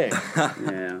yourself every day.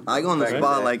 Yeah, I go on the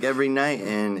spot like every night,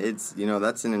 and it's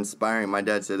that's an inspiring. My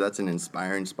dad said that's an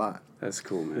inspiring spot. That's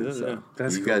cool, man. So,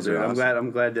 that's you cool, guys are dude. awesome.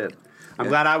 I'm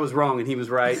glad I was wrong and he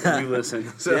was right and you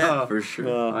listened. So, yeah, for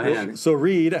sure. So,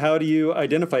 Reed, how do you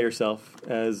identify yourself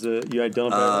as you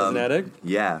identify as an addict?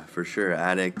 Yeah, for sure.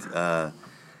 Addict,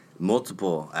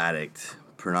 multiple addict,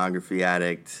 pornography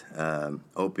addict,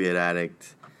 opiate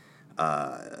addict,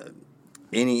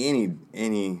 any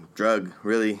drug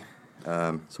really.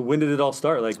 So when did it all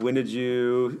start? Like, when did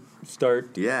you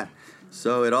start? Yeah,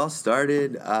 so it all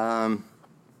started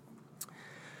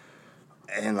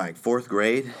in like fourth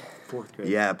grade. Fourth grade.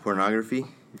 Yeah, pornography.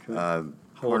 Okay. How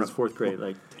old is fourth grade?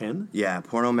 Like 10? Yeah,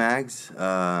 porno mags.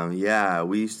 Yeah,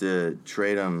 we used to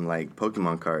trade them like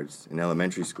Pokemon cards in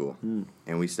elementary school. And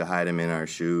we used to hide them in our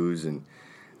shoes. And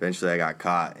eventually I got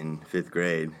caught in fifth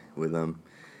grade with them.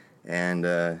 And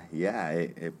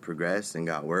it progressed and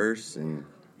got worse. And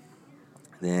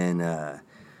then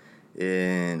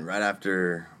right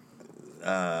after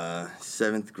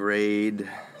seventh grade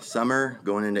summer,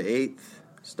 going into eighth,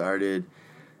 started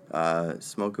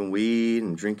smoking weed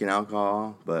and drinking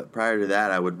alcohol. But prior to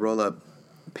that, I would roll up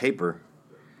paper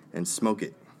and smoke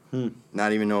it.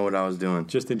 Not even know what I was doing.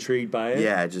 Just intrigued by it?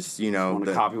 Yeah, just, want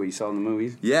to copy what you saw in the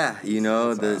movies? Yeah,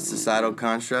 the societal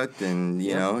construct, and,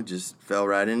 just fell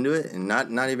right into it and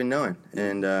not even knowing.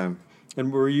 And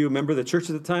were you a member of the church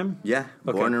at the time? Yeah,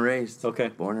 okay. Born and raised. Okay.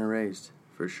 Born and raised,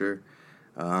 for sure.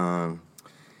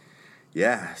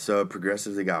 Yeah, so it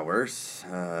progressively got worse.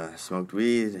 Smoked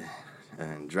weed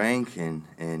and drank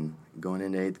and going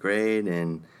into eighth grade.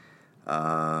 And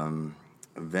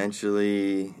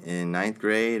eventually in ninth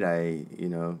grade, I,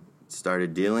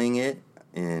 started dealing it.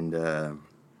 And, it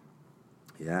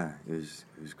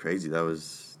was crazy. That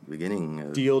was the beginning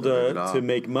of Deal to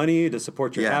make money, to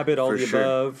support your habit, all the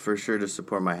above? For sure, to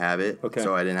support my habit,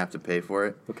 so I didn't have to pay for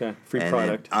it. Okay, free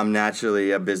product. I'm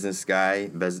naturally a business guy,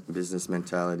 business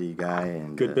mentality guy.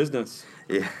 And good business.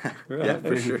 Yeah, yeah,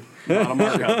 for sure. A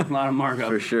lot of markup.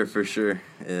 For sure. So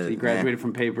you graduated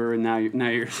from paper, and now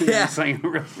you're saying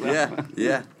real stuff.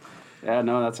 Yeah. Yeah,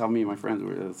 no, that's how me and my friends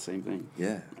were. The same thing.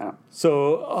 Yeah.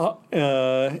 So,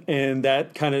 and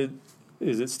that kind of,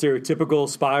 is it stereotypical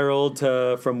spiraled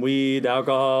from weed,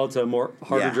 alcohol to more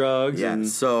harder drugs? Yeah. And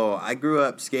So I grew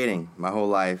up skating my whole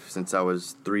life since I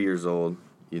was 3 years old.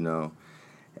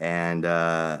 And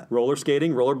roller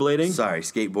skating, rollerblading. Sorry,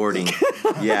 skateboarding.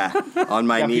 Yeah, on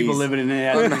my knees. People living in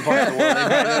the part of the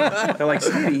world. They're like,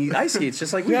 somebody ice skates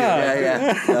just like we do.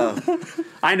 Yeah. No.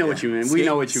 I know what you mean. We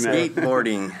know what you meant.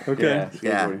 Skateboarding. Okay.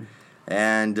 Yeah.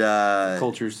 And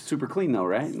culture's super clean though,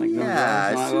 right? Like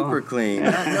super clean.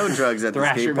 No drugs at the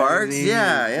Thrasher skate parks. magazine,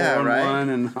 Yeah, right.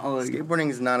 And all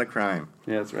Skateboarding is not a crime.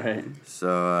 Yeah, that's right.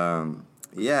 So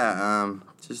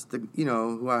just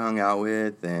who I hung out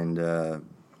with, and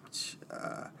that's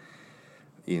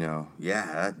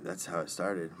how it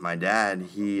started. My dad,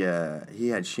 he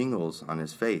had shingles on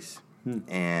his face,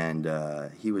 and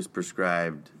he was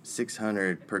prescribed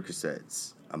 600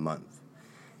 Percocets a month.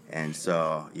 And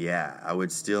so, I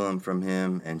would steal them from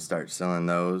him and start selling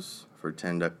those for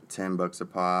 $10 a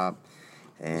pop.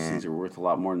 And these are worth a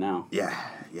lot more now. Yeah.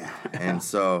 And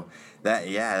so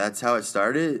that's how it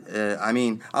started.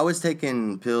 I was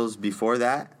taking pills before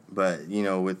that, but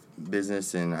with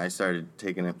business, and I started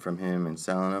taking it from him and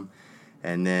selling them.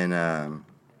 And then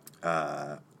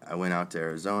I went out to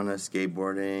Arizona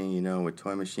skateboarding, with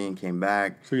Toy Machine, came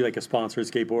back. So you're like a sponsored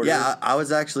skateboarder? Yeah, I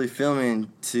was actually filming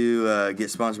to get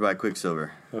sponsored by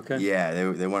Quicksilver. Okay. Yeah,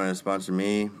 they wanted to sponsor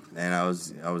me, and I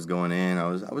was going in. I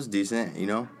was decent,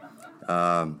 and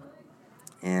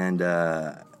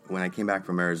when I came back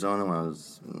from Arizona when I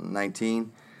was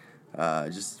 19,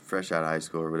 just fresh out of high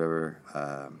school or whatever,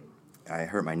 I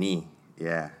hurt my knee.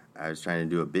 Yeah, I was trying to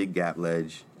do a big gap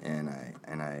ledge, and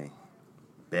I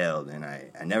bailed, and I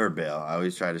never bail. I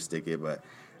always try to stick it, but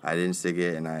I didn't stick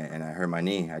it, and I hurt my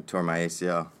knee. I tore my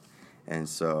ACL, and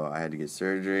so I had to get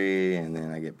surgery, and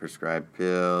then I get prescribed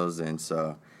pills, and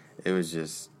so it was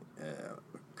just a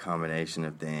combination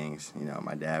of things.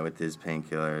 My dad with his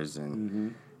painkillers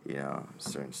and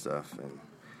certain stuff, and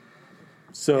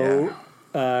So,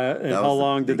 and how was the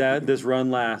long did big this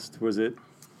run last? Was it?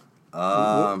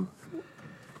 So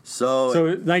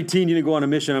So 19, you didn't go on a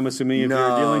mission. I'm assuming if you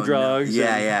were dealing drugs.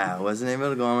 Yeah, and- yeah. I wasn't able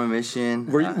to go on my mission.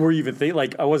 Were you even think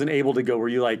like I wasn't able to go? Were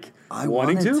you like I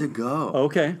wanting wanted to? to go.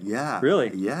 Okay. Yeah.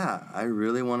 Really? Yeah, I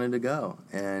really wanted to go,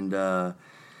 and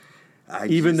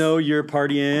Even though you're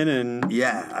partying and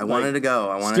I wanted to go.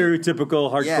 I wanted.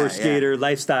 stereotypical hardcore Yeah, yeah. skater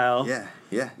lifestyle. Yeah.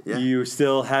 You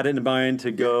still had it in mind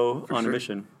to go for on sure. a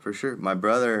mission. For sure. My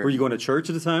brother. Were you going to church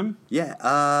at the time? Yeah.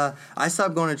 I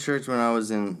stopped going to church when I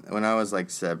was like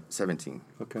 17.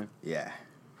 Okay. Yeah.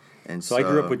 And So I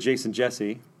grew up with Jason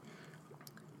Jesse,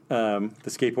 the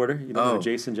skateboarder. You know who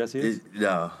Jason Jesse is?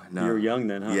 No. You were young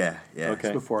then, huh? Yeah. Okay.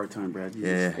 It's before our time, Brad. You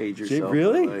Yeah. just age yourself.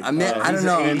 Really? Like, I mean, I don't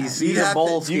know. He's a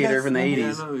bowl skater from the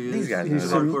 80s. These guys know He's a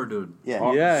that. hardcore dude.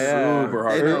 Yeah. Yeah. Super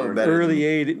They hard. know better than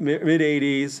Early mid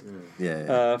 80s.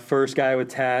 Yeah. First guy with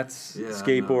tats, Yeah, I know.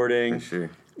 skateboarding. For sure.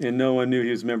 And no one knew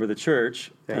he was a member of the church.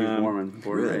 Yeah, he's Mormon.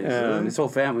 Born and really? raised. His whole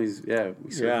family's,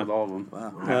 we served Yeah. with all of them.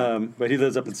 Wow. But he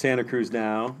lives up in Santa Cruz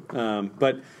now.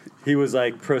 But he was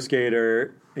like pro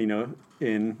skater,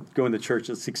 in going to church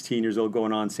at 16 years old,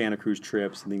 going on Santa Cruz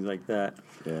trips and things like that.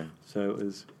 Yeah. So it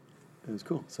was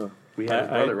cool. So We had his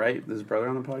brother, right? Is his brother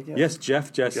on the podcast? Yes,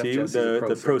 Jeff Jesse, Jesse's the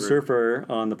a pro surfer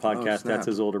on the podcast. snap. That's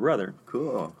his older brother.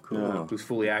 Cool. Who's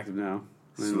fully active now.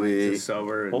 And, Sweet. just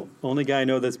sober. And, Only guy I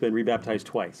know that's been rebaptized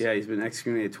twice. yeah, he's been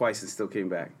excommunicated twice and still came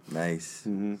back. Nice.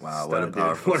 Mm-hmm. Wow. Stud, What a dude.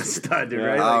 powerful. What a stud, dude, Yeah.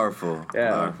 right? Like, Powerful.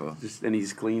 yeah. Powerful. And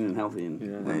he's clean and healthy and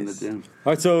in the Nice. gym.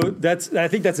 All right, so I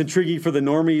think that's intriguing for the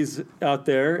normies out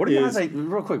there. What are the odds?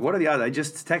 Real quick, what are the odds? I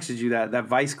just texted you that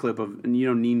Vice clip of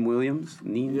Neen Williams.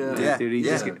 Yeah. Dude, he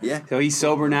just Yeah. So he's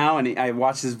sober now, and I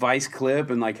watched his Vice clip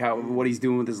and like what he's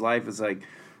doing with his life. It's like,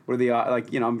 what are the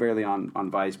odds? I'm barely on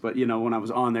Vice, but when I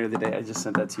was on there the day, I just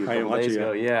sent that to you a I didn't couple watch days it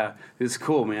ago. yet. Yeah, it's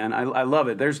cool, man. I love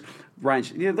it. There's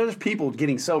Ryan. There's people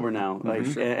getting sober now,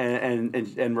 like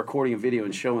and recording a video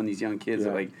and showing these young kids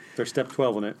that, like. They're step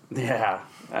 12 in it. Yeah,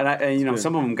 and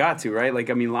some of them got to, right. Like,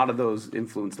 I mean, a lot of those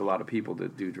influenced a lot of people to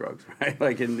do drugs, right?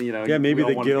 Like, and Yeah, maybe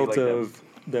we the all wanna be guilt like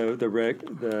them. of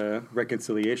the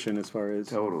reconciliation as far as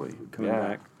Totally coming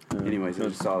back. Anyways, I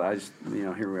just saw that.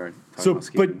 Here we are. Talking So, about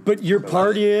skating. but you're So,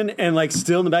 partying and like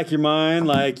still in the back of your mind,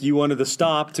 like you wanted to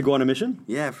stop to go on a mission.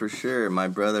 Yeah, for sure. My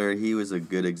brother, he was a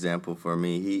good example for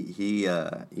me. He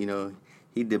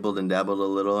dibbled and dabbled a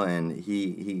little, and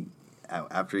he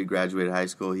after he graduated high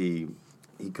school, he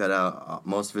cut out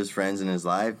most of his friends in his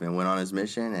life and went on his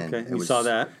mission. And Okay, it you was saw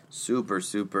that. super,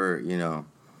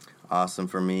 awesome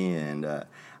for me. And I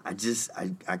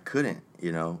couldn't.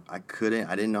 I couldn't.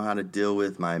 I didn't know how to deal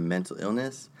with my mental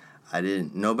illness.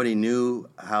 Nobody knew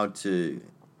how to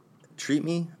treat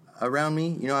me around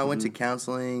me. I went to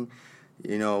counseling,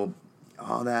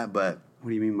 all that, but what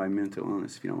do you mean by mental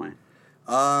illness, if you don't mind?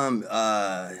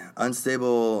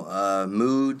 Unstable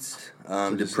moods,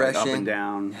 So just, depression, like, up and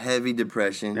down. heavy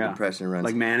depression. Yeah. Depression runs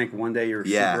like manic. One day you're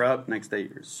Yeah. super up, next day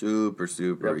you're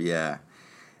super, Yep. yeah.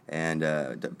 And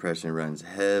depression runs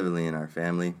heavily in our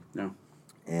family. no.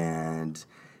 And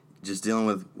just dealing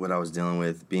with what I was dealing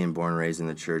with, being born and raised in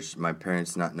the church, my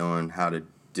parents not knowing how to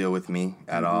deal with me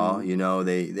at all. They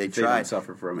If they tried. don't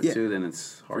suffer from it Yeah. too, then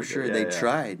it's hard. For sure, Yeah, they yeah.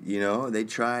 tried. They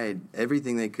tried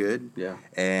everything they could. Yeah.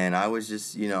 And I was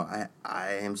just, I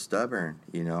am stubborn.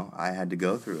 I had to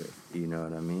go through it. You know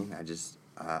what I mean?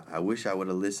 I wish I would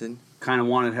have listened. Kind of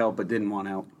wanted help, but didn't want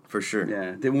help. For sure.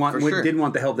 Yeah, didn't want For sure. didn't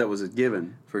want the help that was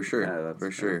given. For sure. Yeah, that's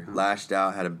For sure. fair. Lashed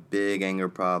out, had a big anger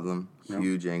problem, Yep.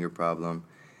 huge anger problem.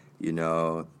 You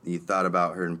thought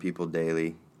about hurting people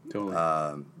daily.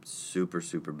 Totally.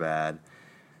 Super bad.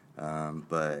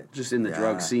 But Just in the yeah.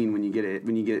 drug scene, when you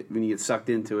get sucked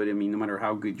into it, I mean, no matter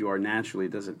how good you are naturally,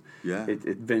 it doesn't. Yeah. It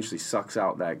eventually sucks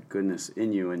out that goodness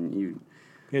in you, and you.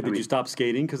 Yeah, did you stop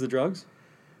skating because of drugs?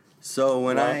 So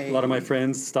when A lot of my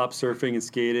friends stopped surfing and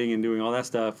skating and doing all that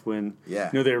stuff when Yeah.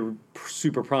 they're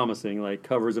super promising, like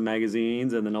covers of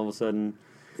magazines, and then all of a sudden,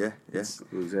 yeah.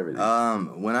 lose everything.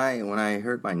 When I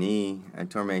hurt my knee, I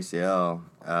tore my ACL.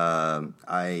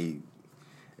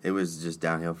 It was just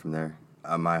downhill from there.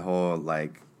 My whole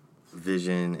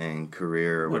vision and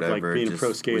career or Of, like, whatever being a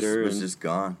pro skater was and- just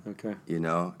gone. okay.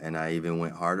 And I even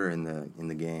went harder in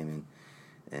the game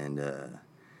and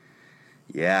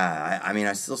yeah, I mean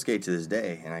I still skate to this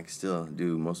day and I can still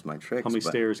do most of my tricks. How many but,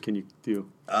 stairs can you do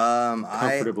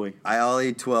comfortably? I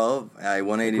ollie 12. I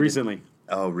 180 Recently.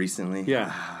 Oh, recently?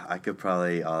 Yeah. I could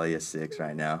probably ollie a 6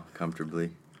 right now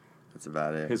comfortably. That's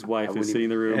about it. His wife wouldn't is sitting in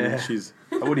the room. yeah. And she's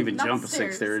I wouldn't even Not jump a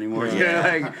stairs. 6 there anymore. Yeah.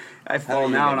 Like I fall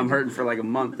you now get and I'm it? hurting for like a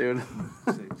month, dude.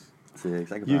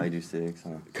 6. I could probably do 6. Huh?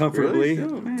 Comfortably.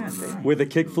 Really? Oh, man. With a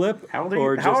kickflip? How old are you?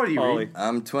 Or How just old are you, ollie? Reed?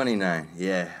 I'm 29.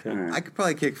 Yeah, Okay. I could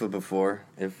probably kickflip before.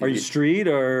 If Are you could- street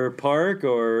or park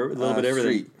or a little bit of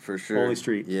everything? Street for sure. Only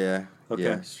street. Yeah. Okay.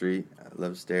 Yeah, street. I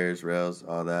love stairs, rails,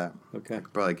 all that. Okay. I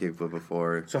could probably kickflip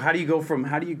before. So how do you go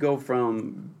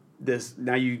from this?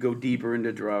 Now you go deeper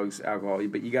into drugs, alcohol,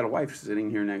 but you got a wife sitting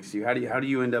here next to you. How do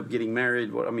you end up getting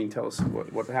married? Tell us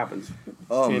what happens.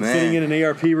 Oh And man. sitting in an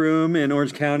ARP room in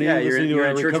Orange County. Yeah, you're listening to in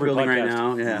our a church recovery building right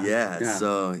podcast. now. Yeah.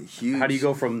 So huge. How do you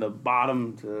go from the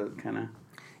bottom to kind of?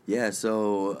 Yeah,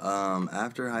 so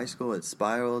after high school, it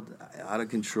spiraled out of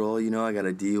control. I got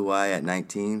a DUI at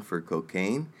 19 for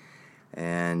cocaine,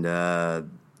 and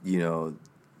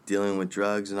dealing with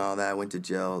drugs and all that. I went to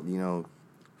jail,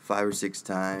 5 or 6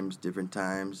 times, different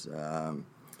times.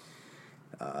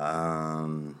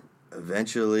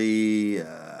 Eventually,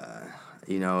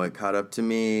 it caught up to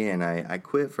me, and I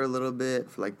quit for a little bit,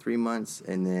 for like 3 months,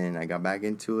 and then I got back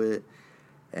into it,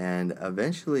 and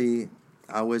eventually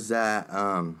I was at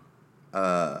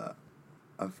a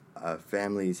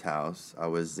family's house. I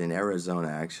was in Arizona,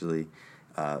 actually,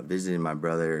 visiting my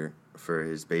brother for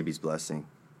his baby's blessing,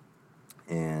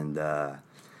 and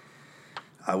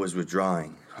I was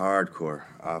withdrawing hardcore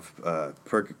off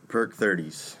perk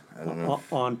 30s. I don't know.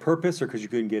 On purpose or because you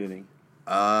couldn't get any?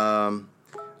 On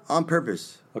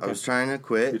purpose. Okay. I was trying to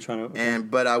quit. You're trying to, okay.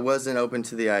 But I wasn't open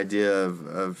to the idea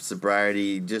of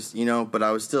sobriety. Just but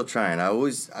I was still trying. I've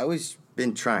always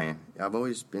been trying.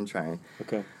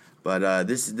 Okay. But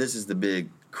this is the big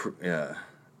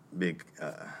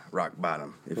rock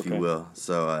bottom, if Okay. you will.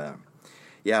 So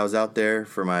I was out there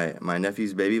for my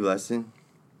nephew's baby blessing,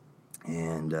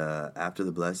 and after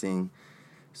the blessing,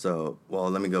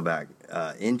 let me go back.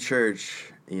 In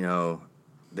church,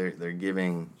 they're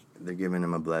giving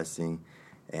him a blessing,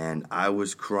 and I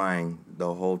was crying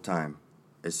the whole time.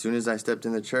 As soon as I stepped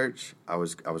in the church, I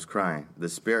was crying. The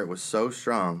spirit was so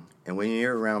strong, and when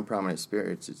you're around prominent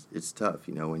spirits, it's tough,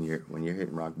 when you're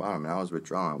hitting rock bottom. And I was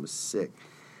withdrawing. I was sick,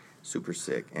 super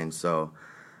sick, and so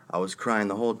I was crying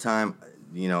the whole time,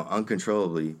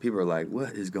 uncontrollably. People are like,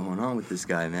 "What is going on with this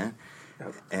guy, man?"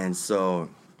 And so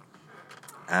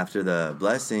after the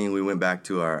blessing, we went back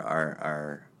to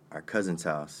our cousin's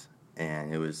house,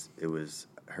 and it was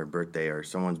her birthday or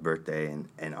someone's birthday,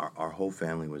 and our whole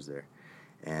family was there,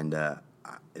 and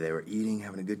they were eating,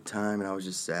 having a good time, and I was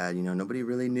just sad. Nobody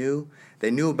really knew.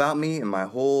 They knew about me and my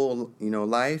whole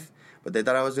life, but they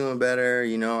thought I was doing better.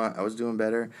 I was doing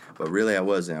better, but really I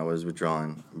wasn't. I was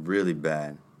withdrawing really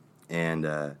bad, and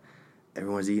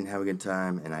everyone's eating, having a good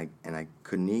time, and I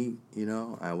couldn't eat.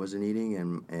 I wasn't eating,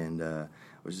 and I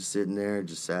was just sitting there,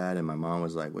 just sad. And my mom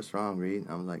was like, "What's wrong, Reed?"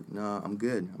 I was like, "No, I'm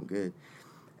good.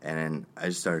 And then I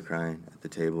just started crying at the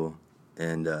table,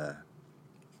 and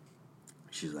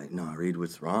she's like, "No, Reed,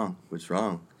 what's wrong? What's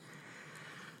wrong?"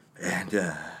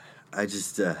 And I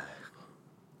just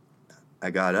I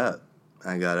got up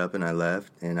and I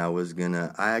left, and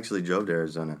I actually drove to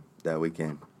Arizona that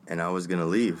weekend, and I was gonna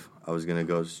leave. I was gonna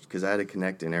go because I had to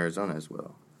connect in Arizona as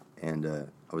well, and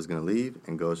I was gonna leave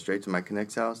and go straight to my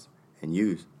Connect's house and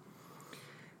use.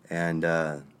 And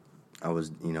I was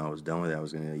done with it. I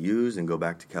was gonna use and go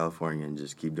back to California and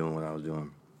just keep doing what I was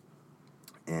doing.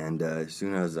 And as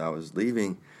soon as I was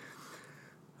leaving,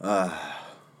 I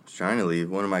was trying to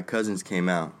leave. One of my cousins came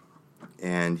out,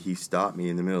 and he stopped me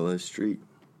in the middle of the street,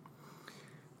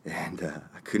 and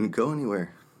I couldn't go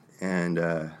anywhere, and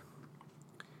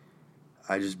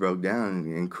I just broke down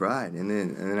and cried. And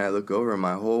then I look over, and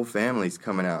my whole family's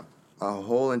coming out, my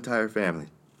whole entire family,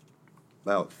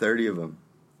 about 30 of them,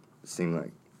 it seemed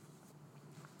like,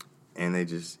 and they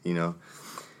just they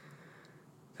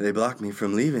blocked me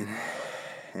from leaving.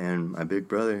 And my big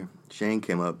brother Shane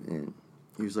came up, and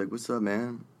he was like, "What's up,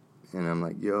 man?" And I'm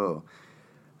like, "Yo,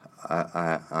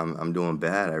 I'm doing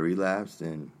bad. I relapsed,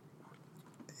 and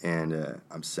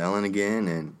I'm selling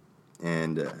again,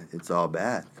 and it's all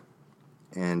bad."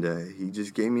 And he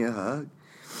just gave me a hug,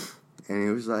 and he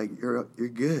was like, "You're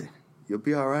good. You'll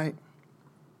be all right."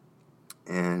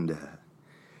 And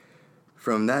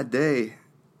from that day,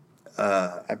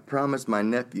 I promised my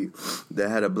nephew that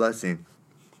had a blessing.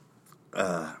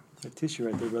 A tissue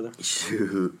right there, brother.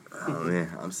 Shoot. Oh, man.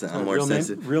 I'm more real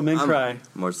sensitive. Real men cry.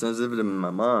 More sensitive than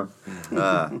my mom.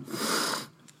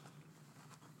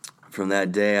 From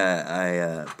that day,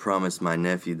 I promised my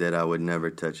nephew that I would never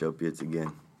touch opiates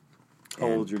again. How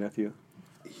old's your nephew?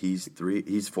 He's 3.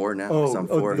 He's 4 now. Oh, so I'm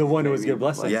 4. the one who was given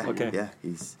blessing. Yeah. Okay. Yeah.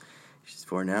 He's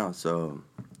 4 now. So,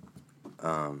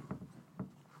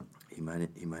 he might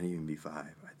even be 5. I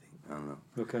think. I don't know.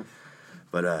 Okay.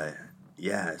 But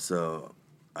yeah, so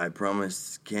I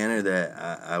promised Canner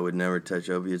that I would never touch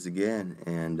opiates again,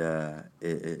 and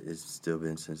it's still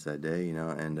been since that day, you know.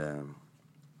 And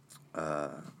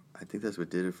I think that's what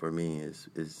did it for me. Is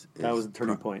that was the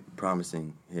turning point.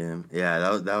 Promising him, yeah,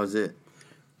 that was it.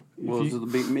 Well,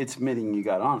 it's admitting you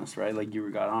got honest, right? Like you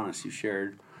got honest. You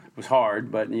shared. It was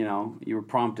hard, but you know you were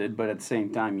prompted. But at the same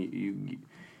time,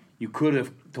 you could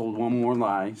have told one more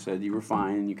lie, said you were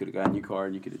fine, and you could have gotten your car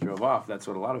and you could have drove off. That's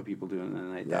what a lot of people do, and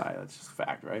then they die. That's just a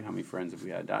fact, right? How many friends have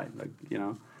we had die? Like, you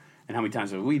know, and how many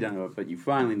times have we done it? But you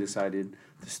finally decided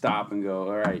to stop and go,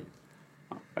 all right,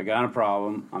 I got a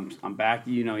problem. I'm back.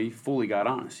 You know, you fully got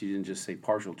honest. You didn't just say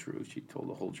partial truth. You told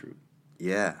the whole truth.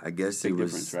 Yeah, I guess Big it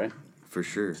was difference, right? For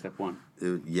sure. Step one.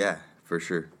 Yeah, for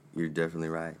sure. You're definitely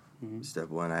right. Mm-hmm. Step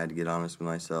one, I had to get honest with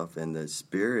myself, and the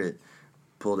Spirit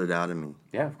pulled it out of me.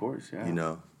 Yeah, of course. Yeah. You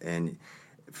know, and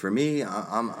for me,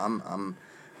 I'm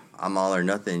all or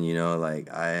nothing. You know, like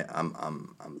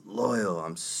I'm loyal.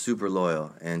 I'm super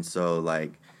loyal, and so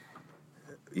like,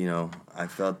 you know, I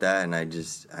felt that, and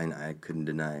I couldn't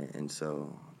deny it, and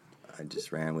so I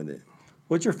just ran with it.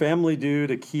 What'd your family do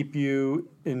to keep you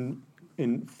in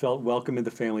felt welcome in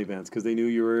the family events? Because they knew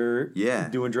you were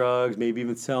doing drugs, maybe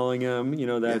even selling them. You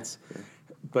know, that's. Yeah.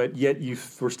 But yet you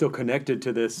were still connected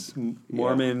to this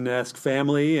Mormon-esque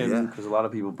family, and because a lot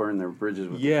of people burn their bridges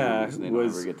with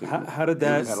how did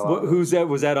that? Who's that?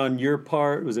 Was that on your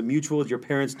part? Was it mutual? Did your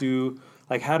parents do?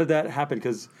 Like, how did that happen?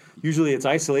 Because usually it's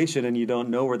isolation, and you don't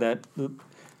know where that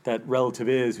relative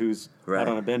is who's out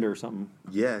on a bender or something.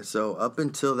 Yeah. So up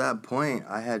until that point,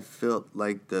 I had felt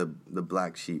like the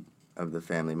black sheep of the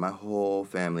family. My whole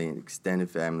family and extended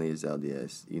family is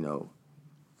LDS. You know.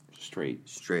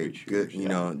 Straight, good, you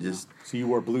know, just... So you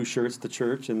wore blue shirts to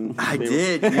church, and... I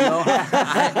did, you know,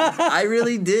 I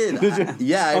really did. Did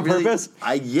you? On purpose?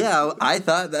 I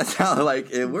thought that's how, like,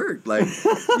 it worked. Like,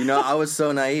 you know, I was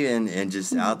so naive and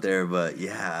just out there, but,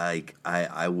 yeah, like,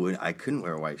 I couldn't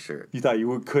wear a white shirt. You thought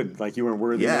you couldn't, like, you weren't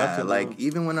worthy enough to like,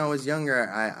 even when I was younger,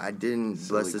 I didn't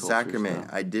bless the sacrament.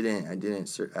 I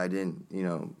didn't, you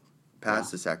know,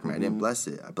 pass the sacrament. I didn't bless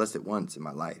it. I blessed it once in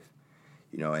my life,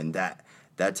 you know, and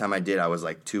that time I did, I was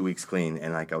like 2 weeks clean,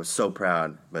 and like I was so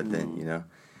proud. But then, you know,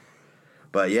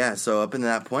 but yeah. So up until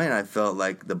that point, I felt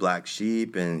like the black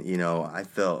sheep, and you know, I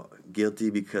felt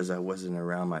guilty because I wasn't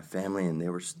around my family, and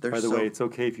they're. By the way, it's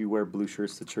okay if you wear blue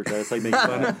shirts to church. I just like making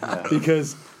fun of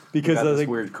because like,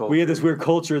 we had this weird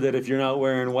culture that if you're not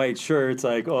wearing white shirts,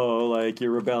 like like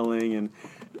you're rebelling,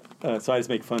 and so I just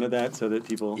make fun of that so that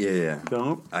people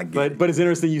don't. But it's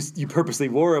interesting you purposely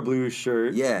wore a blue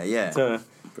shirt. Yeah.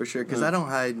 For sure, because I don't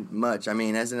hide much. I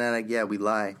mean, as an addict, we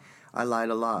lie. I lied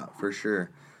a lot, for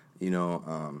sure. You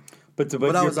know. But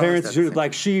your parents,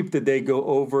 like sheep, did they go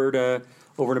over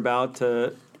and about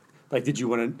to, like, did you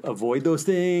want to avoid those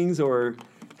things, or?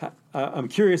 I'm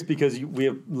curious because we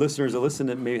have listeners that listen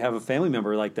that may have a family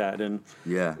member like that, and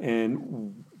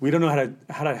we don't know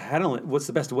how to handle it. What's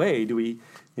the best way? Do we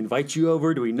invite you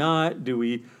over? Do we not? Do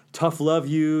we tough love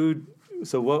you?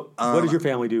 So what does your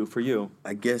family do for you?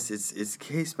 I guess it's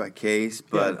case by case,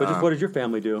 but just what does your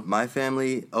family do? My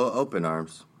family, open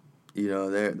arms. You know,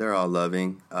 they're all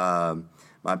loving.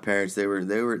 My parents,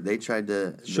 they tried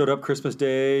to showed up Christmas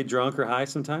Day drunk or high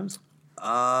sometimes.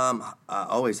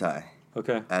 Always high.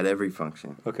 Okay. At every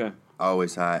function. Okay.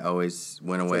 Always high. Always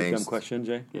went away. Dumb question,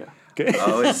 Jay. Yeah. Okay.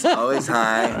 always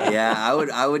high. Yeah,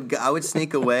 I would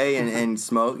sneak away and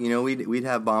smoke. You know, we'd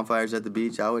have bonfires at the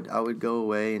beach. I would go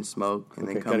away and smoke and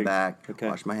then come back,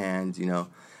 wash my hands. You know,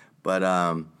 but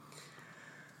I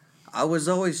was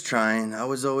always trying. I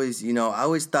was always, you know, I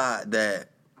always thought that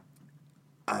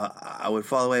I would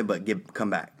fall away but come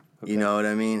back. Okay. You know what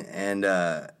I mean? And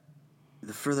the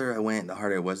further I went, the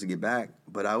harder it was to get back.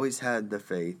 But I always had the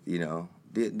faith. You know,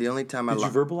 the only time did you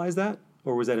verbalize that,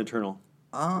 or was that internal?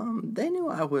 They knew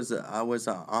I was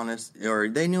a honest, or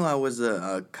they knew I was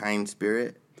a kind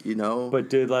spirit, you know. But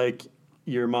did like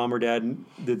your mom or dad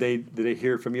did they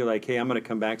hear from you like, hey, I'm gonna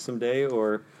come back someday,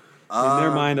 or in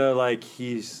their mind, like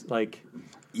he's like,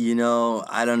 you know,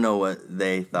 I don't know what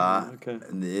they thought. Okay,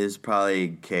 it's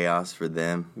probably chaos for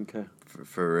them. Okay,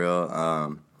 for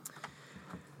real.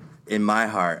 In my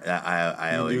heart,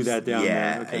 I always knew that down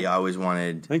there. Okay. I always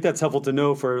wanted. I think that's helpful to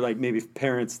know for like maybe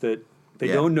parents that they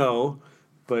don't know.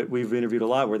 But we've interviewed a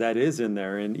lot where that is in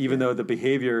there. And even though the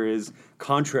behavior is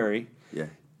contrary,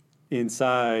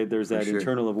 inside there's that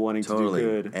internal of wanting to do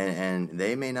good. And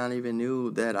they may not even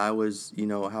knew that I was, you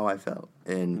know, how I felt.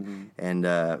 And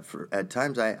at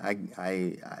times I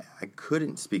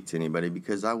couldn't speak to anybody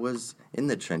because I was in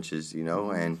the trenches, you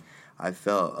know, and I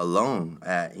felt alone.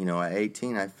 At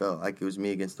 18, I felt like it was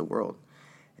me against the world.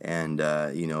 and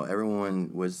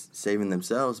everyone was saving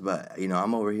themselves, but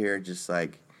I'm over here just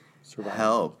like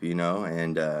help,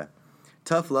 and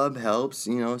tough love helps,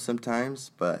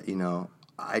 sometimes, but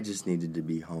I just needed to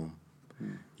be home.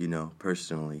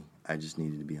 Personally, I just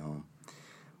needed to be home.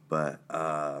 But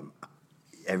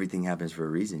everything happens for a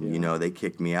reason. Yeah. They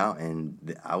kicked me out,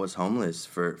 and I was homeless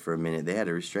for a minute. They had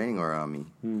a restraining order on me.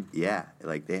 Yeah,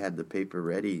 like they had the paper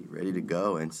ready to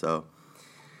go, and so.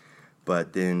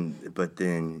 But then,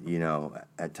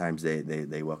 at times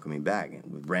they welcome me back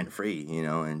rent free,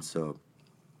 and so.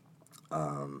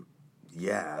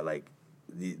 Like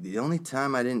the only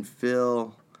time I didn't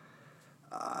feel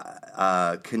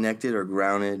connected or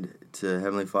grounded to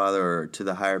Heavenly Father or to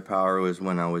the higher power was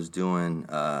when I was doing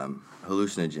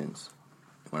hallucinogens,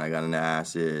 when I got into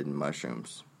acid and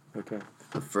mushrooms. Okay.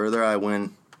 The further I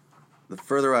went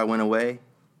away,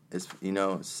 is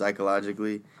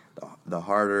psychologically, the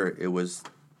harder it was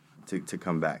to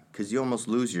come back, because you almost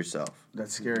lose yourself.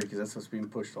 That's scary, because that's what's being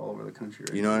pushed all over the country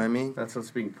right You know now. what I mean? That's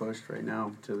what's being pushed right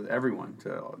now to everyone,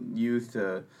 to youth,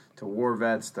 to war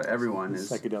vets, to everyone.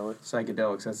 Is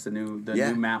psychedelics. That's the new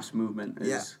MAPS movement.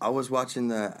 I was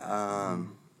watching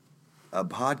a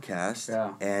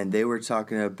podcast, and they were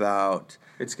talking about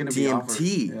it's going to be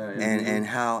DMT and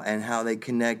how they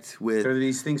connect with. There are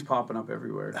these things popping up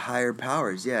everywhere. Higher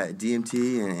powers,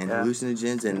 DMT and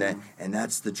hallucinogens, and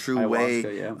that's the true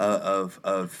Ayahuasca, way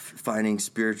of finding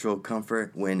spiritual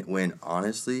comfort. When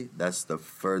honestly, that's the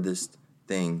furthest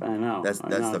thing. I know. That's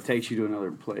it takes you to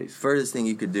another place. Furthest thing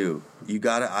you could do.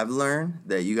 I've learned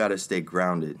that you gotta stay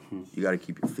grounded. You gotta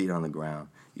keep your feet on the ground.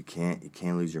 You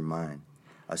can't lose your mind.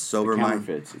 A sober mind.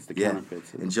 It's the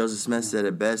counterfeits. And Joseph Smith said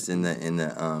it best in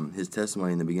his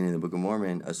testimony in the beginning of the Book of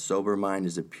Mormon. A sober mind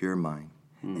is a pure mind.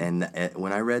 And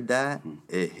when I read that,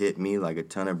 it hit me like a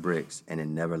ton of bricks, and it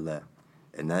never left.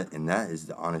 And that is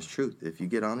the honest truth. If you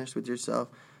get honest with yourself,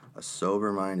 a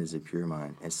sober mind is a pure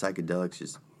mind. And psychedelics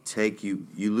just take you.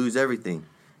 You lose everything.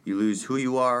 You lose who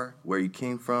you are, where you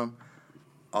came from,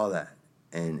 all that.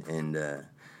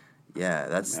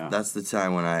 That's the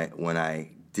time when I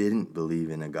didn't believe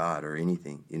in a God or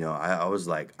anything. I was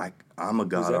like, I'm a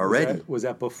God already. Was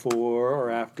that before or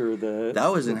after the...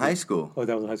 That was in high school. Oh,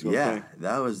 that was in high school. Yeah, okay.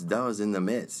 that was in the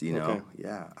midst, Okay.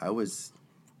 Yeah, I was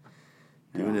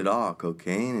doing it all.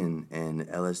 Cocaine and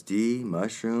LSD,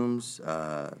 mushrooms,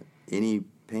 any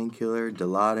painkiller,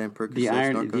 Dilaudid,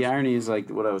 Percocet, the irony is, like,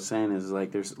 what I was saying is,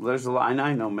 like, there's a lot, and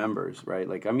I know members, right?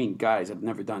 Like, I mean, guys that have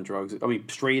never done drugs. I mean,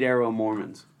 straight arrow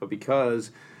Mormons. But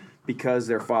because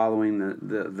they're following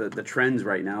the trends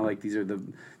right now, like these are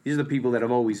the people that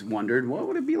have always wondered, what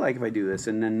would it be like if I do this?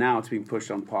 And then now it's being pushed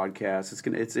on podcasts.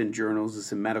 It's in journals.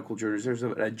 It's in medical journals. There's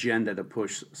an agenda to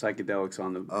push psychedelics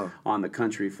on the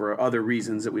country for other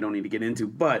reasons that we don't need to get into.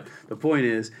 But the point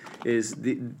is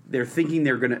they're thinking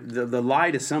they're gonna. The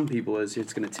lie to some people is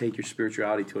it's gonna take your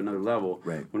spirituality to another level.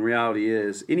 Right. When reality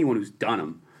is anyone who's done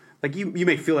them. Like, you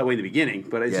may feel that way in the beginning,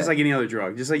 but it's just like any other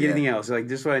drug, just like anything else. Like,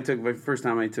 just what I took the first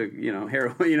time I took,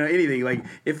 heroin, anything. Like,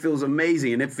 it feels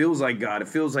amazing, and it feels like God. It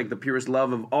feels like the purest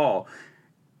love of all.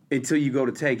 Until you go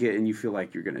to take it, and you feel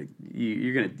like you're gonna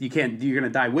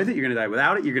die with it. You're gonna die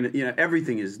without it.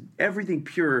 Everything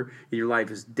pure in your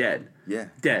life is dead. Yeah,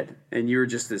 dead, and you're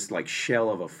just this like shell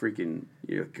of a freaking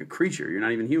a creature. You're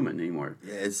not even human anymore.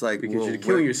 Yeah, it's like because you're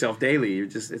killing yourself daily.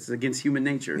 It's against human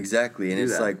nature. Exactly, and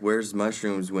it's like, where's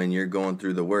mushrooms when you're going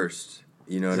through the worst?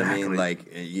 You know what I mean?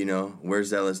 Like,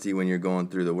 where's LSD when you're going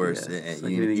through the worst? Yeah, and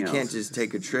like you can't just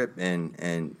take a trip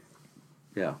and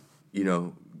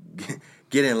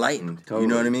get enlightened. Totally. You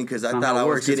know what I mean? Because I thought I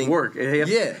was getting work.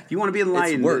 If you want to be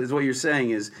enlightened, is what you're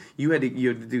saying is you had to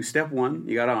do step one.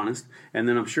 You got honest, and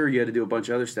then I'm sure you had to do a bunch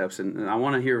of other steps. And I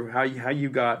want to hear how you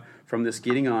got from this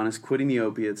getting honest, quitting the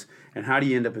opiates, and how do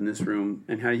you end up in this room,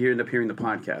 and how do you end up hearing the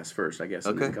podcast first? I guess,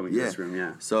 and then coming to this room.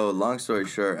 Yeah. So long story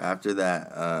short, after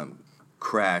that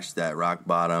crash, that rock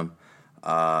bottom.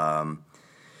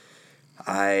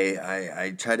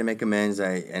 I tried to make amends,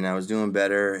 and I was doing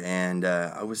better, and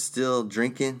I was still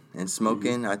drinking and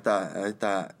smoking. Mm-hmm. I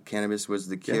thought cannabis was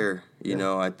the cure. You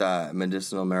know, I thought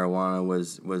medicinal marijuana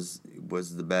was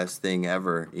the best thing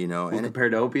ever. Well, and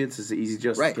compared to opiates, it's an easy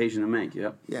justification to make.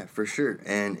 Yep. Yeah, for sure.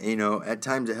 And at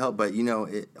times it helped, but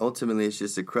ultimately it's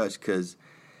just a crutch because,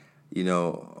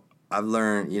 I've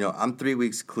learned. I'm 3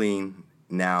 weeks clean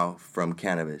now from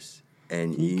cannabis.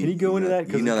 And can you go into that?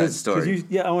 That story.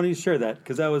 I want you to share that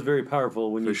because that was very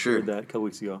powerful when you shared that a couple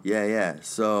weeks ago. Yeah.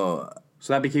 So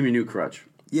that became your new crutch.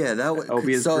 Yeah, that was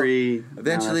opiates free.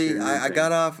 Eventually, I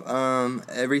got off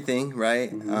everything.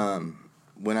 Right.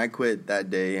 Mm-hmm. when I quit that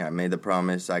day, I made the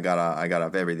promise. I got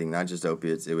off everything, not just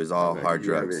opiates. It was all hard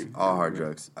drugs,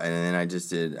 and then I just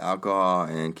did alcohol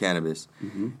and cannabis.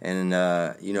 Mm-hmm. And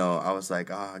I was like,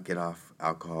 I'll get off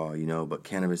alcohol, but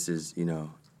cannabis is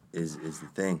is the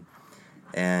thing.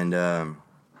 And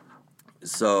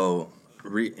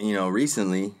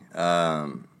recently,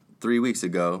 3 weeks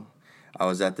ago, I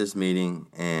was at this meeting,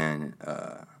 and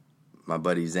my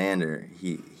buddy Xander,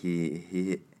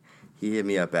 he hit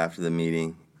me up after the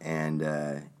meeting, and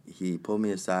he pulled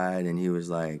me aside, and he was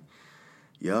like,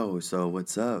 "Yo, so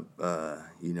what's up?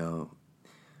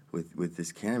 With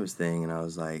this cannabis thing?" And I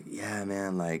was like, "Yeah,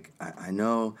 man. Like, I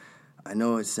know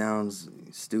it sounds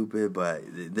stupid, but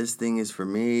this thing is for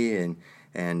me,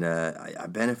 and I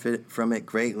benefit from it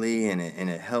greatly, and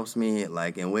it helps me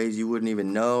like in ways you wouldn't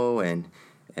even know." And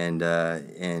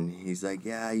he's like,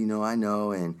 "Yeah, I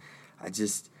know, and I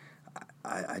just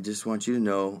want you to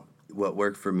know what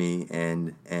worked for me,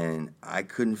 and I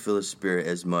couldn't feel the spirit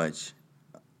as much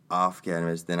off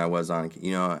cannabis than I was on.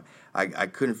 I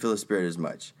couldn't feel the spirit as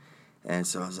much." And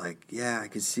so I was like, "Yeah, I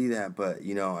could see that, but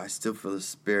I still feel the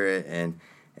spirit."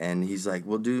 And he's like,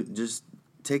 "Well, just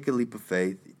take a leap of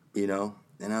faith,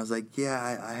 And I was like,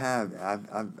 "Yeah, I have.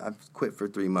 I've quit for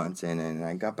 3 months, and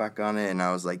I got back on it, and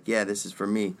I was like, yeah, this is for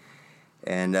me."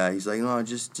 And he's like, "No,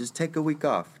 just take a week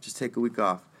off. Just take a week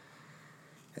off."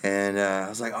 And I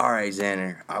was like, "All right,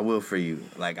 Xander, I will for you.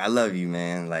 Like, I love you,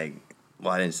 man. Like,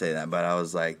 well, I didn't say that, but I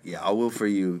was like, yeah, I will for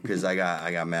you because I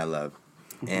got mad love."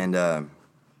 And I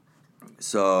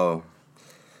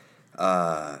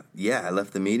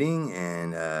left the meeting,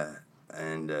 and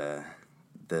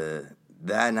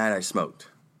that night I smoked.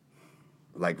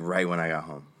 Like right when I got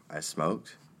home, I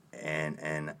smoked,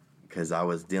 and because I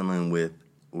was dealing with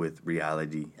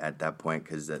reality at that point,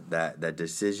 because that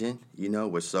decision,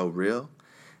 was so real.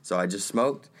 So I just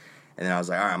smoked, and then I was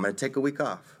like, all right, I'm going to take a week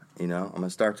off. I'm going to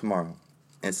start tomorrow.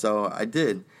 And so I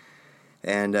did.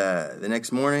 And the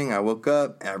next morning I woke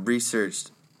up, and I researched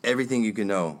everything you can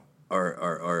know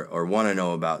or want to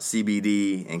know about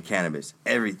CBD and cannabis.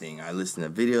 Everything. I listen to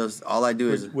videos. All I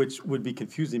do is... Which would be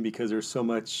confusing because there's so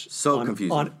much...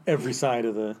 confusing. On every side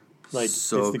of the...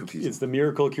 confusing. It's the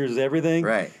miracle cures everything.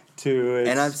 Right.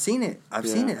 And I've seen it. I've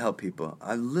seen it help people.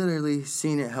 I've literally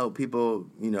seen it help people,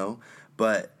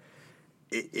 but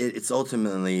it's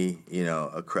ultimately,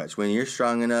 a crutch. When you're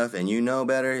strong enough and you know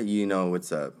better, you know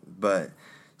what's up. But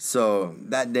so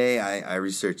that day I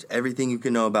researched everything you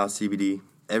can know about CBD,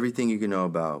 everything you can know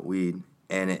about weed,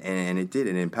 and it did.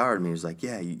 It empowered me. It was like,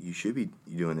 yeah, you should be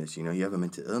doing this. You have a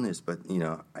mental illness, but,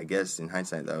 I guess in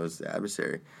hindsight that was the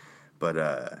adversary.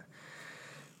 But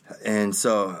and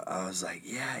so I was like,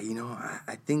 yeah,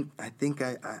 I think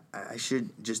I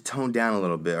should just tone down a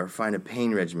little bit or find a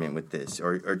pain regimen with this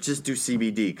or just do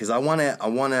CBD because I want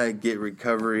to get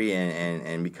recovery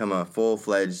and become a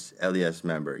full-fledged LDS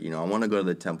member. I want to go to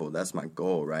the temple. That's my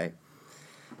goal, right?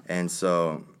 And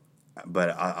so,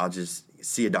 but I'll just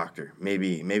see a doctor,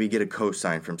 maybe get a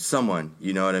cosign from someone,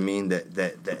 you know what I mean? That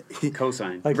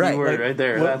cosign, like right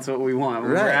there. That's what we want.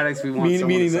 When we're addicts, we want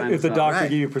meaning that if the doctor right.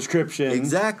 gave you a prescription,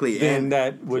 exactly, then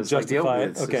that would justify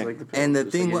it. Okay, and the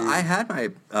thing, I had my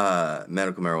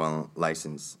medical marijuana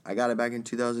license. I got it back in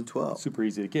 2012. Super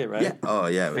easy to get, right? Yeah. Oh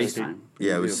yeah. FaceTime.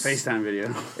 Yeah, it was a FaceTime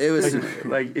video. It was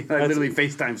like I literally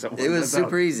FaceTime someone. It was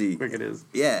super easy. Quick it is.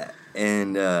 Yeah,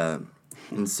 and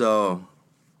so.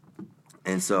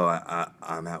 And so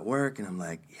I'm at work, and I'm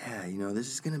like, yeah,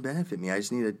 this is going to benefit me. I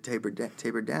just need to taper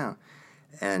down.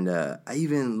 And I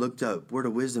even looked up Word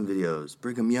of Wisdom videos,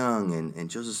 Brigham Young and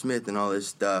Joseph Smith and all this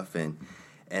stuff. And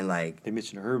like... They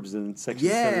mentioned herbs in section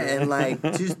 7. Yeah, and like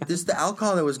just the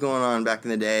alcohol that was going on back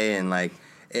in the day. And I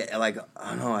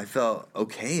don't know, I felt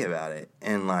okay about it.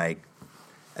 And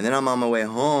then I'm on my way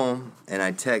home, and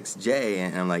I text Jay,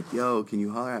 and I'm like, yo, can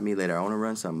you holler at me later? I want to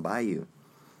run something by you.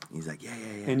 He's like, yeah.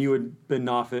 And you had been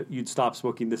off it. You'd stopped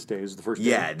smoking this day. It was the first day.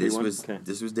 Yeah,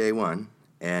 this was day one,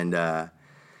 and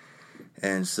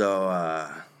so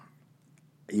I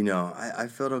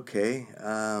felt okay,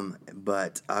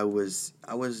 but I was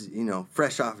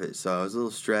fresh off it, so I was a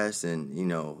little stressed and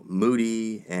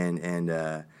moody and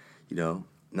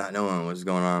not knowing what was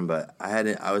going on. But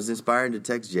I was inspired to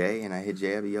text Jay, and I hit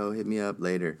Jay up, yo, hit me up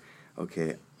later.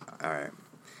 Okay, all right,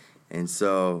 and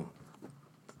so.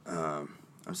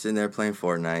 I'm sitting there playing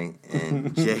Fortnite,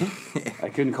 and Jay... I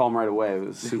couldn't call him right away. It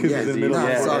was super busy.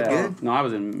 It's all good. No, I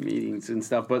was in meetings and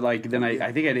stuff, but then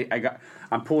I think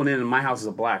I'm pulling in, and my house is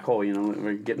a black hole.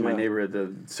 We're getting my neighbor at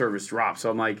the service drop,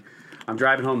 so I'm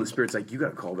driving home. The Spirit's like, you got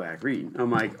to call back, Reed.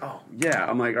 I'm like, oh yeah.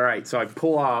 I'm like, all right. So I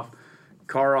pull off,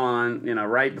 car on,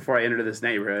 right before I entered this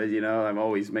neighborhood. I'm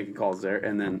always making calls there,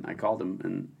 and then I called him,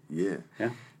 and yeah.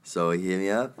 So he hit me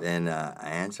up, and I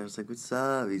answered. I was like, "What's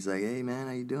up?" He's like, "Hey man,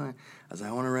 how you doing?" I was like,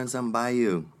 "I want to run something by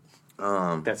you."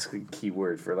 That's the key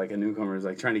word for like a newcomer is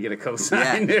like trying to get a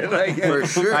cosign. Yeah, like, for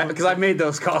sure. Because I made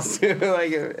those calls too.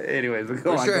 Like, anyways,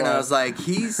 for sure. And I was like,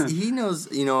 he knows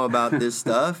about this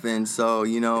stuff, and so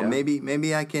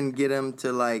maybe I can get him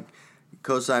to like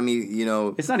co-sign me.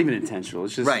 It's not even intentional.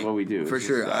 It's just what we do. For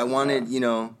sure. I wanted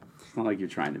It's not like you're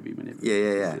trying to be manipulative.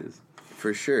 Yeah.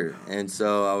 For sure. And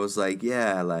so I was like,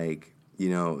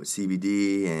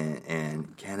 CBD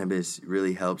and cannabis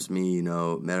really helps me,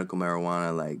 medical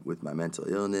marijuana, like with my mental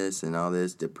illness and all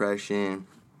this, depression,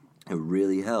 it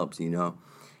really helps,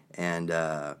 And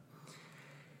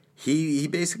he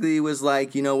basically was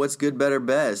like, what's good, better,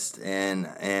 best?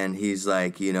 And he's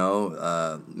like,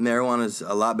 marijuana's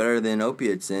a lot better than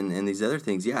opiates and these other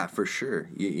things. Yeah, for sure.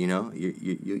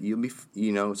 You'll be,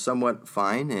 somewhat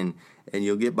fine and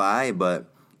you'll get by, but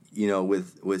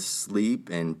with sleep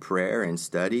and prayer and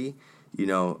study,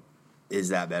 is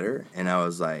that better? And I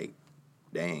was like,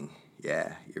 dang,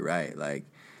 yeah, you're right. Like,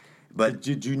 but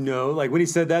did you know, like when he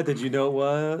said that, did you know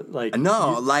what? Like,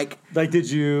 no,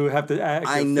 did you have to act?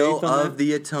 I know of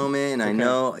the atonement, and I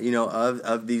know,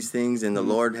 of these things, and the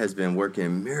Lord has been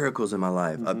working miracles in my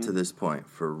life up to this point,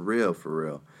 for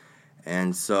real.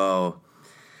 And so,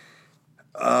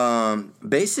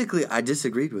 basically, I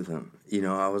disagreed with him.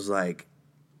 I was like,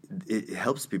 it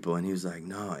helps people, and he was like,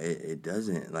 no, it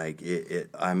doesn't. Like it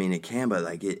can, but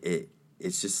like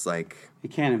it's just like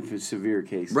it can in severe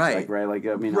cases, right?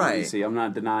 Obviously, I'm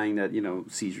not denying that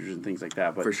seizures and things like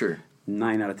that, but for sure,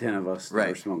 9 out of 10 of us that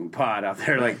are smoking pot out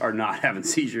there are not having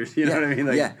seizures. You know what I mean?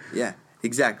 Like, yeah.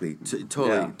 Exactly.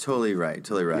 Totally right.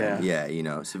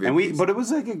 Yeah. Severe. But it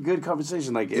was like a good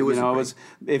conversation. Like it was.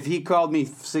 If he called me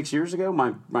 6 years ago,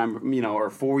 my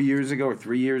or 4 years ago, or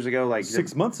 3 years ago, like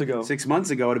 6 months ago. 6 months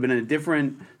ago, it would have been a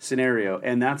different scenario,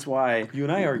 and that's why you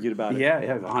and I argued about it.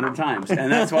 Yeah, 100 times,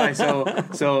 and that's why. So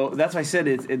that's why I said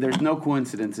there's no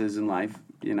coincidences in life.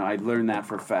 I learned that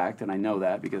for a fact, and I know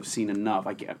that because I've seen enough.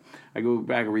 I go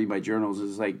back and read my journals.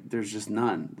 It's like there's just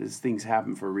none. These things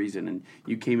happen for a reason, and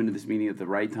you came into this meeting at the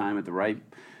right time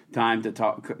to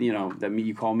talk.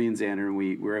 You called me and Xander, and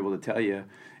we were able to tell you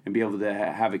and be able to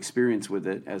have experience with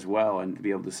it as well, and to be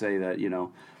able to say that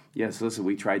yes, listen,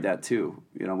 we tried that too.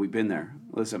 We've been there.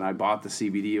 Listen, I bought the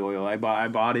CBD oil. I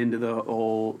bought into the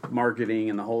whole marketing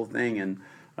and the whole thing, and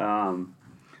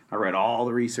I read all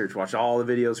the research, watched all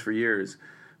the videos for years.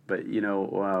 But,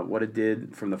 what it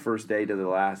did from the first day to the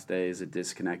last day is it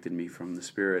disconnected me from the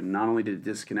Spirit. And not only did it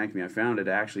disconnect me, I found it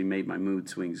actually made my mood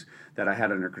swings that I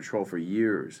had under control for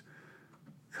years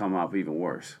come up even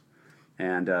worse.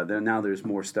 And now there's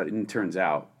more study. And it turns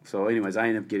out. So anyways, I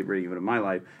ended up getting rid of it in my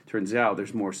life. Turns out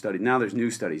there's more study. Now there's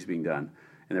new studies being done.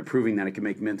 And they're proving that it can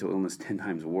make mental illness 10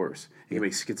 times worse. It can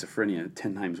make schizophrenia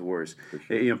 10 times worse.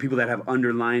 Sure. People that have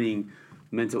underlining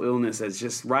mental illness that's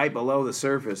just right below the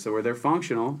surface, so where they're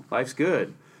functional, life's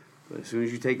good. But as soon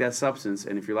as you take that substance,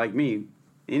 and if you're like me,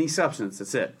 any substance,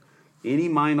 that's it. Any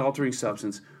mind-altering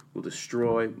substance will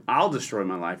I'll destroy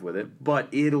my life with it, but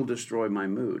it'll destroy my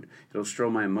mood. It'll destroy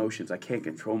my emotions. I can't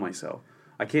control myself.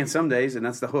 I can some days, and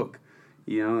that's the hook.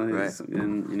 Right.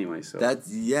 And anyway, so that's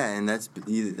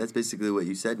basically what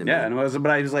you said to me. Yeah,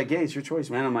 but I was like, "Hey, it's your choice,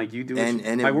 man." I'm like, "You do it."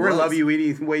 And we're gonna love you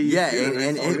any way you do.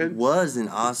 And it was an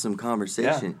awesome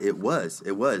conversation. Yeah. It was.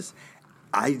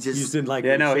 I just you didn't like.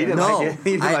 Yeah, no, he didn't like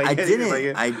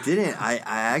it. I didn't. I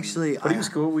actually. But he was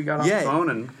cool. We got on the phone,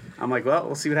 and I'm like, "Well,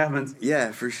 we'll see what happens."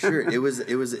 Yeah, for sure. It was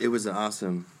an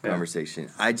awesome conversation.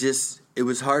 It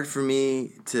was hard for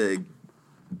me to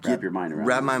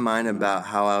wrap my mind about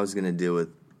how I was going to deal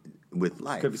with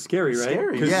life. It could be scary, right?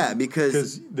 Scary. Yeah,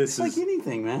 because this is like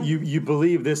anything, man. You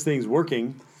believe this thing's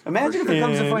working. Imagine if it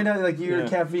comes to find out, like, you're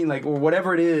caffeine, like, or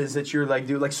whatever it is that you're, like,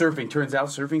 like surfing. Turns out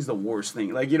surfing's the worst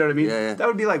thing. Like, you know what I mean? Yeah. That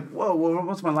would be like, whoa,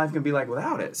 what's my life going to be like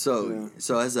without it? So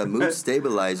as a mood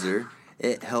stabilizer,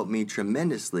 it helped me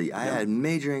tremendously. I had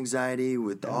major anxiety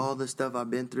with all the stuff I've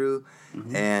been through,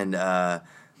 and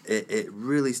it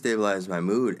really stabilized my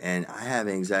mood. And I have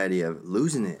anxiety of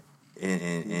losing it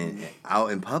and out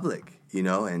in public,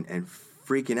 and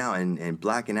freaking out and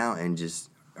blacking out and just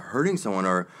hurting someone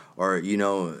or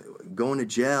going to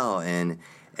jail, and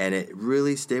it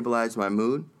really stabilized my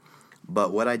mood.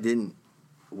 But what I didn't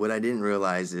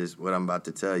realize is what I'm about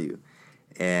to tell you.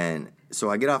 And so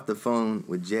I get off the phone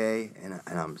with Jay, and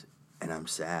I'm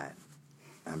sad.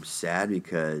 I'm sad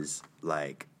because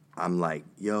I'm like,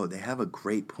 yo, they have a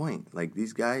great point. Like,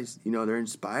 these guys, they're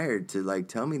inspired to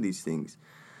tell me these things.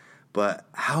 But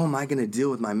how am I going to deal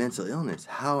with my mental illness?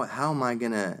 How am I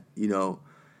going to,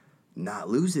 not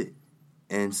lose it?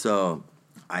 And so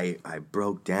I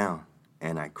broke down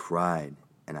and I cried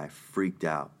and I freaked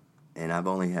out. And I've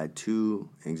only had 2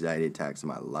 anxiety attacks in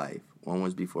my life. One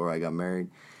was before I got married,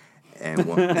 and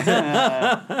one.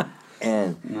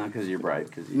 And not because you're bright.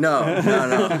 No.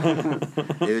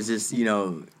 It was just,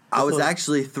 I was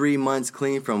actually 3 months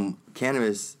clean from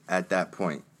cannabis at that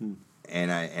point,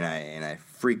 and I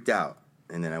freaked out,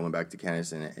 and then I went back to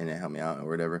cannabis, and it helped me out or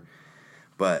whatever.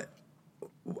 But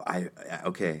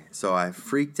so I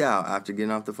freaked out after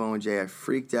getting off the phone with Jay. I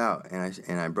freaked out,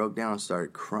 and I broke down and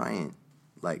started crying,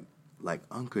 like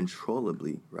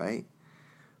uncontrollably, right?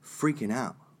 Freaking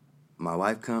out. My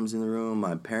wife comes in the room,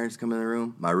 my parents come in the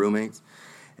room, my roommates,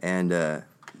 and they're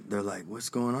like, "What's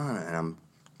going on?" And I'm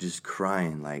just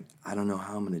crying, like, I don't know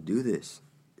how I'm going to do this.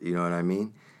 You know what I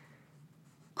mean?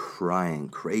 Crying,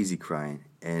 crazy crying.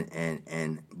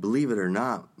 And believe it or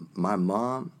not, my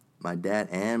mom, my dad,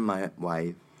 and my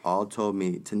wife all told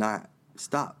me to not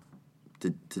stop, to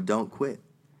don't quit,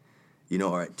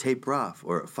 or taper off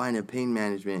or find a pain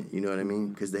management, you know what I mean?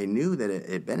 Because they knew that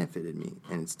it benefited me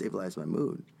and it stabilized my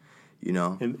mood.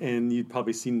 And you'd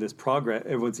probably seen this progress.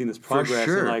 Everyone's seen this progress. For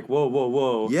sure. And like,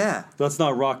 whoa. Yeah. Let's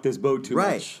not rock this boat too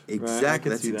much. Exactly. Right?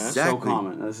 That's see that. exactly. So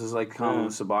common. This is like common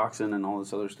with Suboxone and all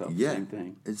this other stuff. Yeah. Same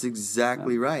thing. It's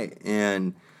exactly right.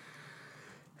 And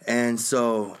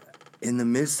so in the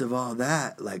midst of all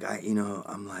that, like,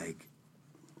 I'm like,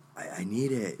 I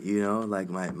need it, like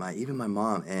even my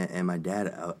mom and my dad,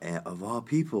 of all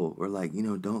people, were like,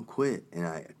 don't quit. And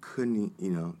I couldn't,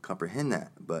 comprehend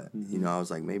that. But, I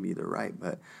was like, maybe they're right.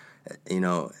 But, in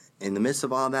the midst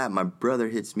of all that, my brother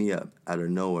hits me up out of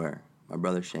nowhere. My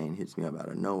brother Shane hits me up out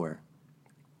of nowhere.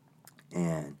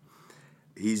 And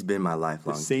he's been my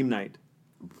lifelong. The same night.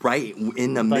 Right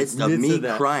in the midst of me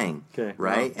crying. Okay.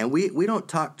 Right? Wow. And we don't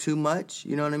talk too much,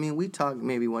 you know what I mean? We talk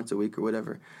maybe once a week or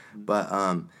whatever. But,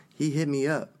 he hit me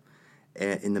up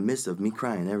in the midst of me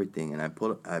crying and everything, and I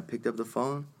picked up the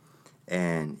phone,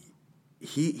 and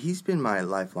he's been my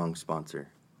lifelong sponsor.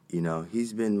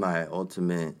 He's been my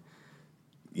ultimate,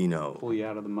 pull you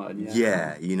out of the mud.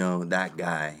 Yeah, that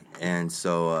guy. And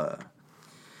so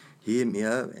he hit me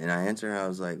up, and I answered, and I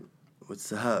was like,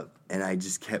 "What's up?" And I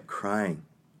just kept crying,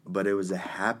 but it was a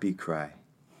happy cry.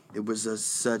 It was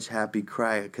such happy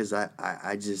cry because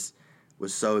I just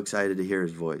was so excited to hear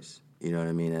his voice. You know what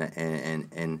I mean?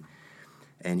 And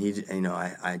he,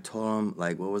 I told him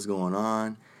like what was going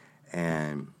on,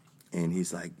 and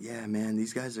he's like, yeah, man,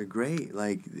 these guys are great.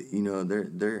 Like,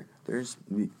 they're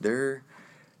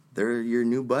your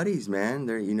new buddies, man.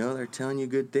 They're telling you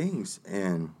good things,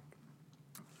 and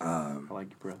I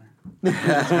like your brother.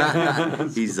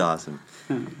 he's awesome.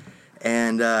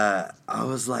 And I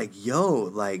was like,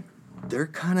 yo, like they're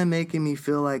kind of making me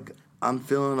feel like I'm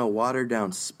feeling a watered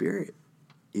down spirit.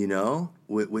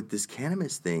 With this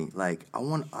cannabis thing, like I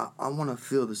want to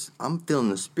feel this. I'm feeling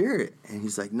the spirit, and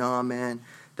he's like, "No, man,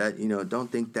 that don't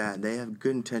think that. They have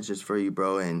good intentions for you,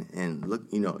 bro, and look,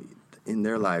 in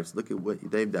their lives, look at what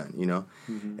they've done,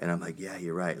 And I'm like, yeah,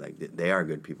 you're right. Like they are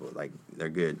good people. Like they're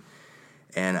good,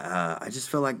 and I just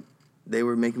felt like they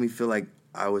were making me feel like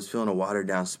I was feeling a watered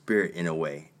down spirit in a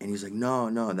way. And he's like,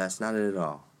 no, that's not it at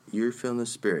all. You're feeling the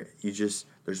spirit.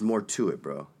 There's more to it,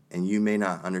 bro. And you may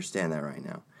not understand that right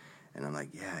now. And I'm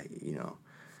like, yeah, you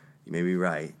may be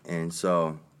right. And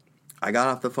so I got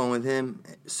off the phone with him,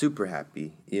 super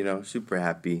happy, super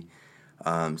happy.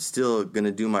 Still going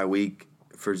to do my week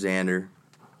for Xander.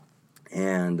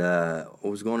 And I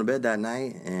was going to bed that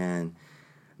night, and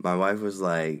my wife was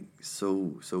like, so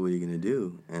what are you going to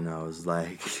do? And I was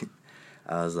like,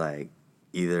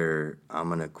 either I'm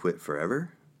going to quit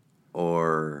forever,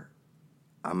 or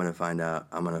I'm gonna find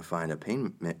a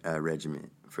pain regimen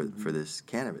for this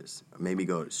cannabis. Maybe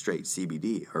go straight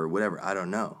CBD or whatever. I don't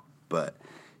know, but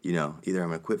either I'm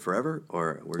gonna quit forever,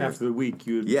 or we're after the week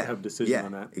you would have a decision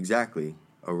on that. Exactly,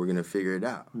 or we're gonna figure it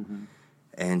out.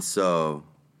 And so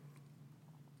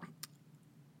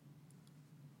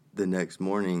the next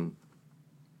morning,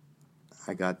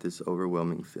 I got this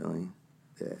overwhelming feeling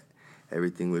that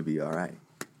everything would be all right,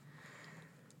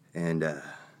 and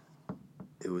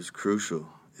it was crucial.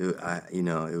 It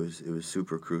was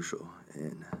super crucial,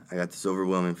 and I got this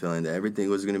overwhelming feeling that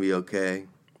everything was going to be okay,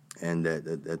 and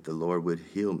that the Lord would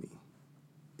heal me.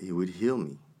 He would heal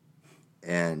me,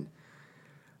 and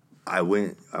I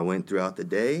went throughout the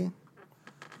day,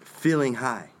 feeling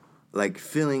high, like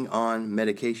feeling on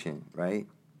medication, right?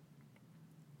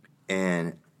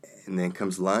 And then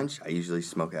comes lunch. I usually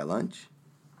smoke at lunch.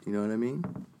 You know what I mean?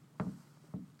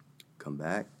 Come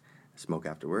back, smoke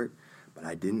after work. but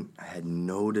I had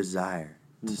no desire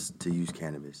to use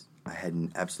cannabis. I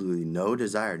had absolutely no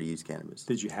desire to use cannabis.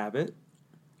 Did you have it?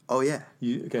 Oh, yeah.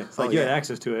 Okay. It's like you had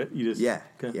access to it. You just... Yeah,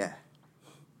 okay. yeah.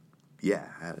 Yeah,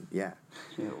 I had it, yeah.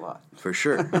 You had a lot. For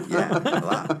sure, yeah, a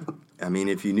lot. I mean,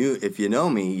 if you know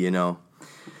me, you know.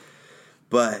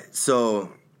 But,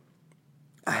 so,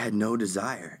 I had no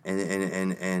desire,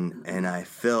 and I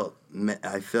felt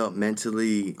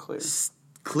mentally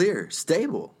clear,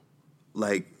 stable,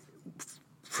 like,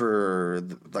 for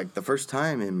the first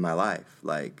time in my life,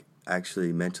 like,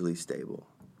 actually mentally stable.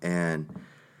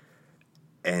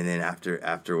 And then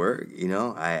after work, you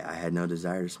know, I had no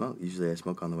desire to smoke. Usually I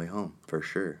smoke on the way home, for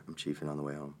sure. I'm chiefing on the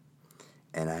way home.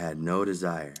 And I had no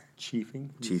desire. Chiefing?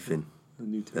 Chiefing. The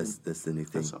new term. That's the new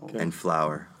thing. Okay. And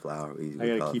flour. We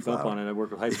I got to keep up on it. I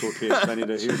work with high school kids. I need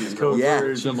to hear these code Yeah.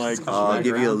 words. I'm like, I'll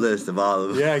give you a list of all of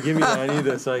them. yeah, give me that. I need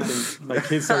this so I can. My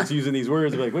kid starts using these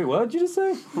words. They're like, wait, what did you just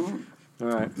say? All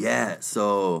right. Yeah,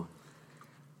 so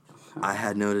I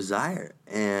had no desire.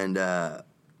 And,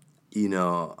 you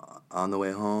know, on the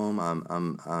way home, I'm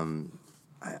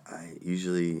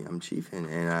chiefing,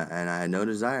 and I had no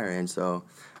desire, and so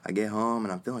I get home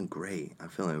and I'm feeling great. I'm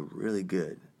feeling really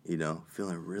good, you know,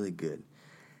 feeling really good.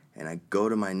 And I go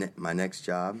to my next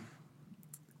job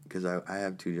because I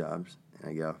have 2 jobs, and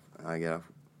I get off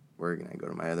work and I go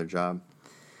to my other job.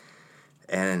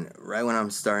 And right when I'm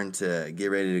starting to get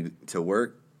ready to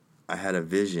work, I had a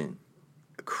vision,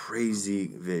 a crazy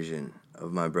vision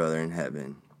of my brother in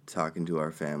heaven talking to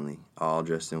our family, all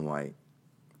dressed in white.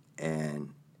 And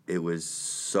it was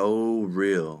so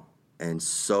real and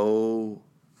so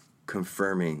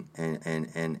confirming,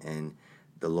 and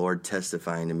the Lord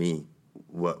testifying to me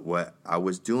what I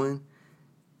was doing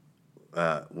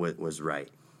was right.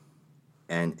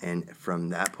 And from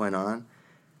that point on,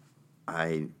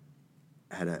 I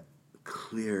had a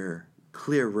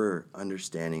clearer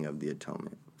understanding of the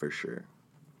atonement, for sure.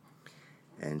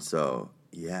 And so,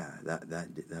 yeah,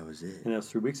 that was it. And that was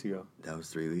 3 weeks ago. That was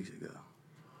 3 weeks ago.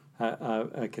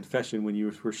 A confession, when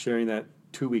you were sharing that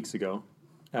 2 weeks ago,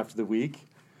 after the week,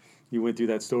 you went through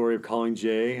that story of calling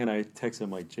Jay, and I texted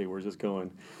him like, Jay, where's this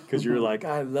going? Because you were like,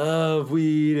 I love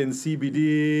weed and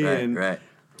CBD. Right.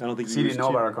 I don't think So you didn't know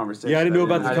about our conversation. Yeah, I didn't know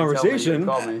about the conversation.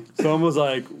 Call me. So I was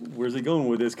like, where's he going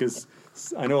with this? Because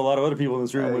I know a lot of other people in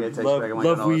this room would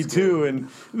love weed too. And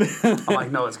I'm like,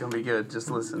 no, it's going to be good.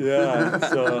 Just listen. Yeah,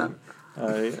 so...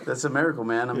 That's a miracle,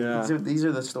 man. These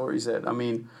are the stories that, I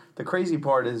mean, the crazy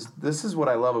part is, this is what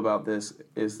I love about this,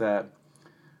 is that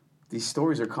these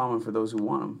stories are common for those who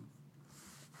want them.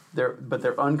 But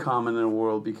they're uncommon in a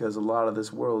world because a lot of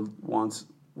this world wants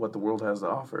what the world has to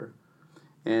offer.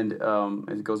 And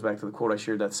it goes back to the quote I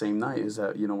shared that same night, is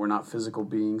that, you know, we're not physical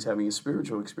beings having a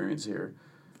spiritual experience here.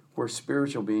 We're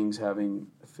spiritual beings having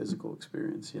a physical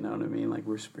experience, you know what I mean? Like,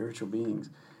 we're spiritual beings.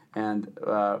 And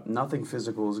nothing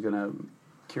physical is going to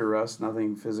cure us,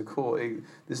 nothing physical.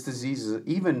 This disease is,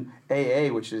 even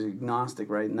AA, which is agnostic,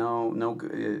 right? No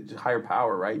higher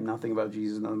power, right? Nothing about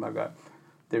Jesus, nothing about God.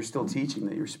 They're still teaching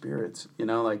that you're spirits, you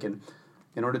know, like in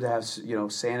order to have, you know,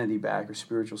 sanity back, or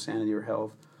spiritual sanity or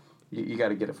health, you got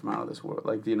to get it from out of this world.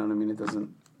 Like, you know what I mean? It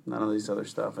doesn't, none of these other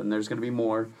stuff. And there's going to be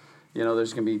more, you know,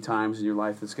 there's going to be times in your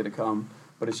life that's going to come.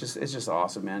 But it's just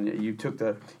awesome, man. You took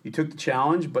the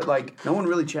challenge, but like, no one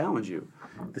really challenged you.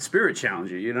 The Spirit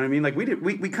challenged you. You know what I mean? Like, we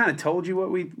kind of told you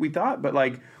what we thought, but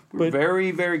like, we're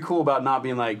very, very cool about not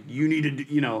being like, you need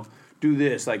to, you know, do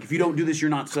this. Like, if you don't do this,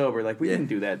 you're not sober. Like, we didn't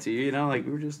do that to you. You know, like,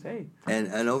 we were just, hey.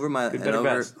 And over my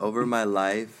my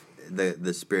life,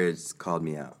 the Spirit's called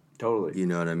me out. Totally. You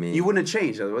know what I mean? You wouldn't have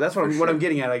changed. That's what I'm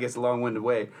getting at, I guess, a long-winded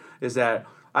way, is that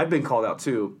I've been called out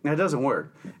too, and it doesn't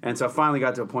work. And so I finally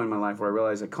got to a point in my life where I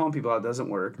realized that calling people out doesn't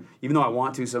work, even though I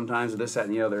want to sometimes, or this, that,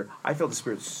 and the other. I felt the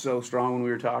Spirit so strong when we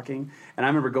were talking, and I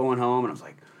remember going home, and I was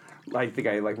like, I think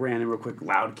I like ran in real quick,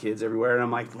 loud kids everywhere, and I'm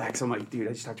like, Lex, I'm like, dude,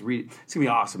 I just have to read it. It's gonna be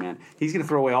awesome, man. He's gonna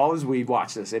throw away all his weed.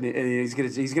 Watch this, and he's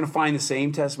gonna find the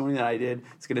same testimony that I did.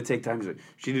 It's gonna take time. Like,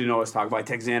 she didn't know what I was talking about. I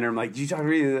text Xander. I'm like, did you talk to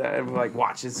me? I'm like,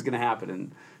 watch, this is gonna happen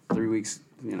in 3 weeks.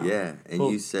 You know. Yeah, and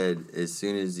you said as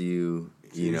soon as you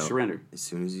surrender. As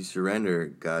soon as you surrender,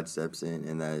 God steps in,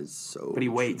 and that is so. But he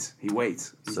waits. He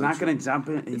waits. He's so not going to jump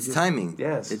in. It's timing.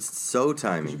 Yes, it's so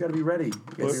timing. You got to be ready.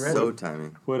 So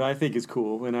timing. What I think is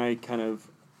cool, and I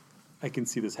can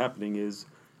see this happening, is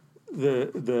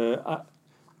the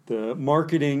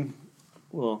marketing.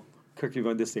 Well, correct me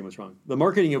if this statement was wrong. The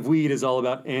marketing of weed is all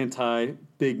about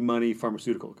anti-big money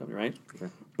pharmaceutical company, right?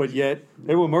 Okay. But yet,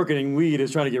 everyone marketing weed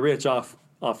is trying to get rich off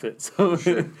it. So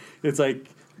it's like,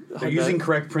 They're using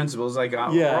correct principles. Like, we're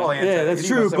all that's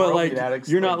true. But like, addicts,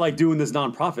 you're not like doing this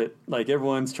nonprofit. Like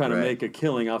everyone's trying to make a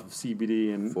killing off of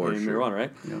CBD and marijuana,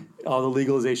 right? Yeah. All the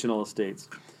legalization, all the states.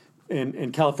 And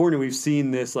in California, we've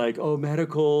seen this like,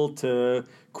 medical to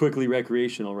quickly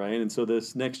recreational, right? And so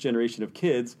this next generation of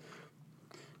kids,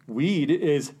 weed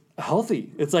is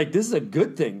healthy. It's like, this is a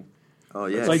good thing. Oh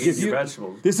yeah, it's like if you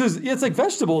vegetables. It's like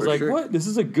vegetables. For like sure. what? This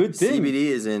is a good thing. CBD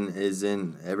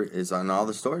is on all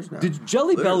the stores now. Did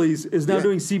Jelly Literally. Bellies is now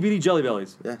doing CBD Jelly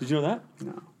Bellies? Yeah. Did you know that?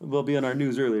 No. We'll be on our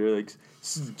news earlier. Like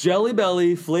Jelly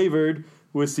Belly flavored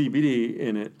with CBD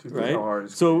in it, Dude, right? how hard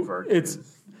is So it for our it's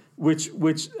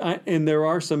kids? and there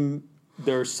are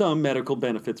some medical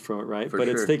benefits from it, right? For but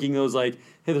it's sure. taking those like,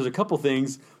 hey, there's a couple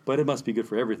things, but it must be good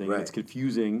for everything. Right. It's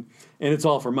confusing, and it's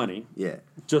all for money. Yeah.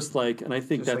 Just like, and I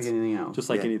think Just that's like anything else. just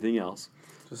like Yeah. anything else.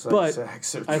 Just like But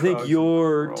sex or I think drugs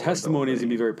your or testimony is going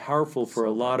to be adult very powerful for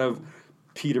a lot of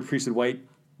Peter Priested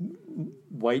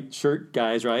white shirt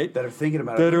guys, right? that are thinking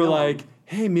about it. That We are know like, 'em.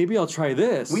 hey, maybe I'll try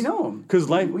this. We know them. Because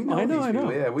like, we know I these know.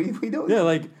 people. Yeah, we know. Yeah,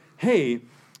 like, hey,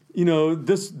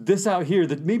 this out here,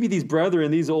 that maybe these brethren,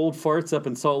 these old farts up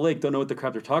in Salt Lake don't know what the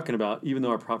crap they're talking about, even though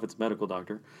our prophet's a medical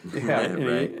doctor. Yeah,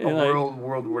 right. And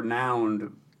world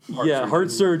renowned. heart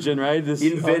surgeon, right? This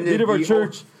Invented leader of our the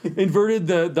church inverted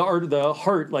the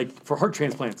heart, like for heart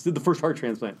transplants. Did the first heart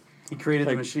transplant, He created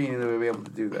like- the machine that would be able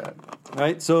to do that.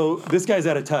 right? So this guy's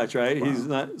out of touch, right? He's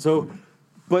not so,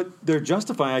 but they're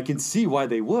justifying. I can see why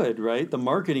they would, right? The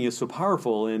marketing is so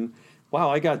powerful, and wow,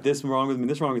 I got this wrong with me,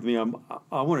 this wrong with me.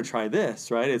 I want to try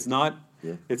this, right? It's not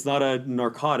a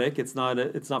narcotic. It's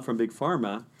not from big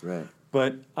pharma. Right.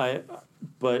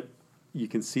 But you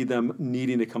can see them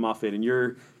needing to come off it, and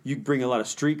you bring a lot of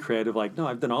street cred of like, no,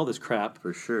 I've done all this crap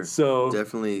For sure. So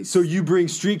Definitely. So you bring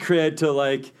street cred to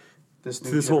like This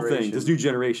new this whole thing, generation. this new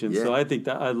generation. Yeah. So I think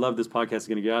that I love this podcast is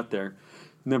going to get out there.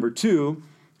 Number two,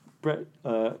 Brett,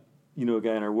 a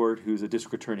guy in our ward who's a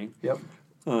district attorney. Yep.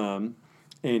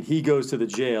 And he goes to the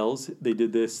jails. They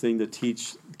did this thing to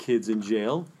teach kids in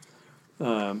jail.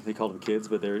 They called them kids,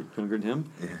 but they're younger than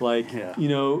him. Like,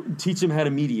 teach them how to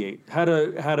mediate, how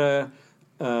to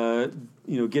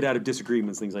get out of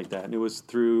disagreements, things like that. And it was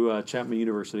through Chapman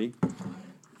University.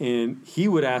 And he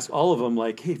would ask all of them,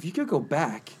 like, hey, if you could go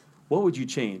back, what would you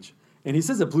change? And he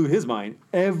says it blew his mind.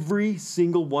 Every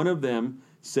single one of them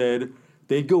said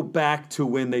they'd go back to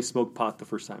when they smoked pot the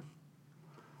first time.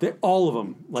 All of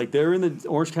them, like they're in the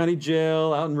Orange County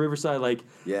jail out in Riverside. Like,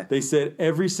 they said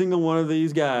every single one of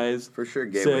these guys For sure,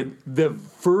 gateway. said the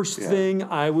first thing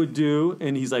I would do,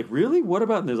 and he's like, "Really? What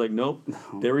about?" And they're like, "Nope."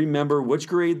 They remember which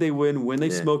grade they win when they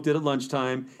smoked it at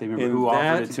lunchtime. They remember who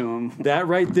offered it to them. That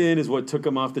right then is what took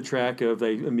them off the track of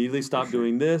they immediately stopped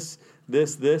doing this,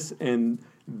 and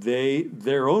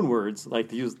their own words like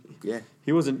he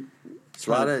wasn't. It's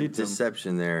a lot of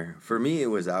deception there. For me, it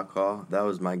was alcohol. That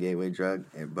was my gateway drug.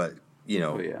 But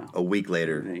a week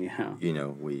later,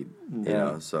 weed.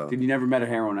 So Dude, you never met a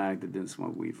heroin addict that didn't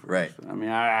smoke weed first. Right. I mean,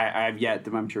 I've yet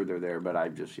to. I'm sure they're there, but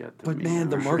I've just yet to. But meet man,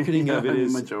 the them. marketing of it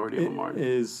is majority of them are.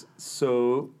 is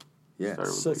so yeah.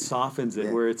 so it softens it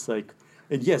Yeah. where it's like,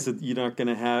 and yes, you're not going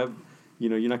to have.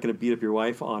 You're not going to beat up your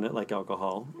wife on it like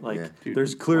alcohol. Like, Yeah. Dude,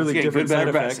 there's clearly once again, different good,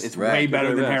 better, side best. effects. It's Right. way better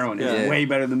Good, than better, heroin. best. It's Yeah. way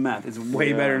better than meth. It's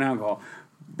way Yeah. better than alcohol.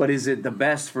 But is it the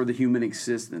best for the human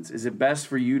existence? Is it best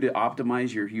for you to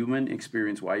optimize your human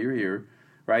experience while you're here,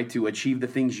 right? To achieve the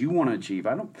things you want to achieve.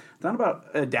 It's not about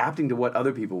adapting to what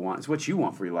other people want. It's what you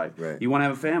want for your life. Right. You want to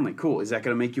have a family. Cool. Is that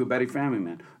going to make you a better family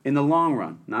man? In the long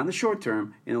run. Not in the short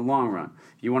term. In the long run.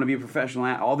 You want to be a professional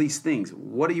all these things.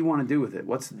 What do you want to do with it?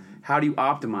 How do you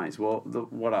optimize? Well,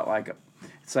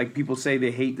 it's like people say they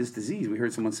hate this disease. We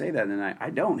heard someone say that, and I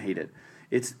don't hate it.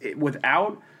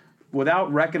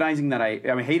 Without recognizing that I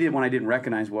hated it when I didn't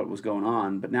recognize what was going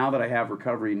on, but now that I have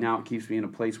recovery, now it keeps me in a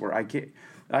place where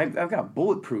I've got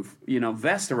bulletproof,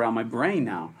 vest around my brain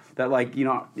now. That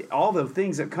all the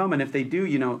things that come, and if they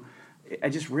do, I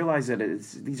just realize that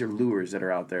these are lures that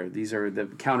are out there. These are the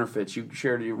counterfeits. You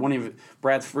shared one of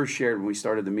Brad's first shared when we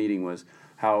started the meeting was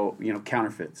how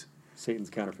counterfeits. Satan's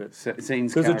counterfeit. Satan's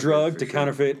There's a counterfeit, drug for to sure.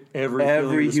 counterfeit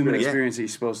every human experience. experience that you're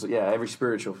supposed to. Every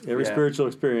spiritual. Every spiritual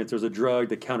experience, there's a drug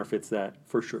that counterfeits that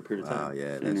for a short period of time. Wow,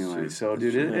 yeah, that's Anyway, true. so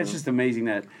dude, it's just amazing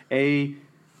that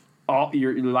all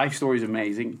your life story is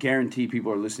amazing. Guaranteed,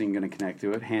 people are listening, going to connect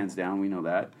to it, hands down. We know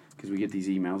that because we get these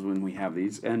emails when we have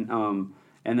these, and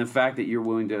the fact that you're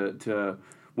willing to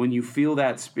when you feel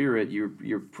that spirit,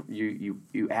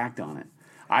 you act on it.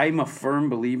 I'm a firm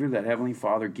believer that Heavenly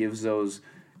Father gives those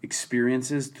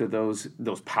experiences to those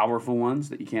powerful ones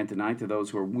that you can't deny, to those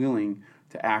who are willing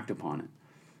to act upon it.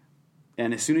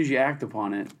 And as soon as you act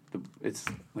upon it, it's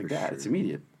like that. It's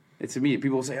immediate. It's immediate.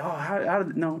 People will say, "Oh, how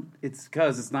did?" No, it's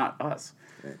because it's not us.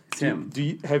 It's him.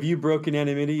 Have you broken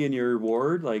anonymity in your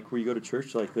ward, like where you go to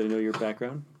church, like they know your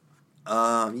background?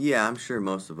 Yeah, I'm sure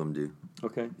most of them do.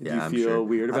 Okay. Yeah, do you feel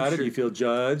weird about it? Do you feel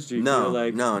judged? Do you feel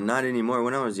like... No, not anymore.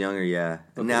 When I was younger, yeah.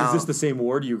 Okay. Now, is this the same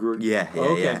ward you grew? Yeah.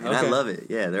 Okay. And I love it.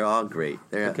 Yeah, they're all great.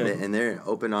 They're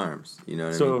open arms. You know what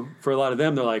I mean? So for a lot of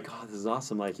them, they're like, "Oh, this is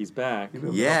awesome! Like he's back."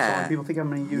 Yeah. People think how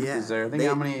many youth is there. Think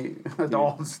how many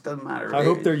adults. Doesn't matter. I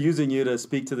hope they're using you to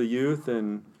speak to the youth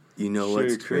and. You know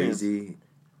what's crazy?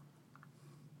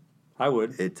 I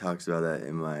would. It talks about that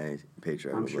in my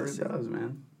patriarchal I'm sure it does,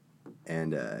 man.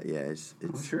 And it's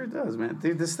I'm sure it does, man.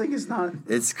 Dude, this thing is not.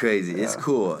 It's crazy. Yeah. It's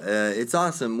cool. It's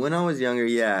awesome. When I was younger,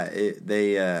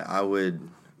 I would,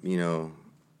 you know.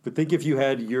 But think if you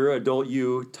had your adult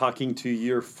you talking to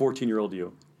your 14-year-old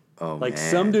you. Oh, like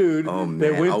man. some dude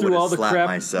that went through all the crap.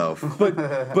 Myself. But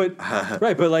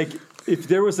right, but like if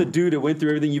there was a dude that went through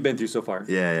everything you've been through so far.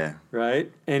 Yeah.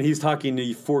 Right? And he's talking to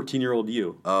 14-year-old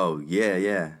you. Oh,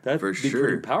 yeah. That'd for be sure.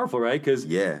 pretty powerful, right? Because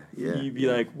you'd be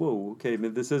like, whoa, okay,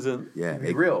 man, this isn't... Yeah.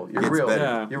 You're real. You're real.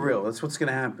 Yeah. You're real. That's what's going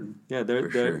to happen. Yeah,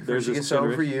 there's this get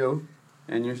sober for you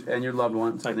and your loved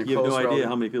ones. Like, and you have no idea relatives.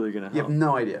 how many people you're going to help. You have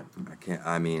no idea. I can't...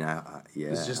 I mean, yeah.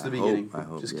 It's just the beginning. I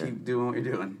hope, just keep doing what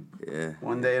you're doing. Yeah.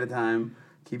 One day at a time.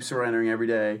 Keep surrendering every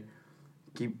day.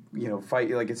 Keep, fight.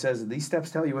 Like it says, these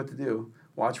steps tell you what to do.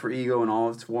 Watch for ego in all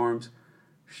of its forms.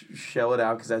 Shell it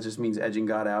out, because that just means edging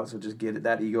God out. So just get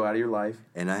that ego out of your life.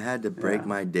 And I had to break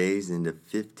my days into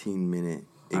 15-minute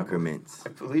increments. I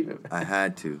believe it. I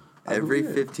had to. Every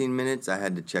 15 minutes, I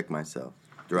had to check myself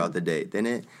throughout the day.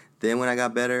 Then when I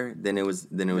got better, then it was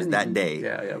that day.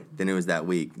 Yeah. Then it was that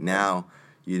week. Now,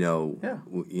 So you're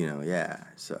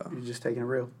just taking it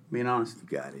real, being honest.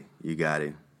 You got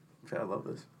it. I love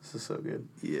this. This is so good.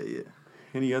 Yeah.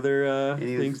 Any other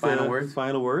things? Final words?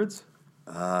 Final words?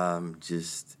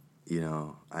 Just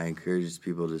I encourage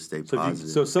people to stay So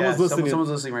positive. someone's listening. Someone's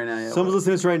listening right now. Yeah, someone's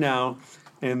listening to this right now,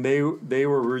 and they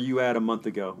were where you at a month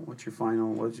ago. What's your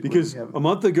final? Because a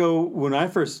month ago, when I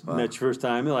first met you first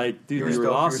time, like, dude, you were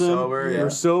awesome. You were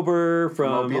sober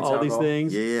from all these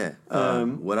things. Yeah.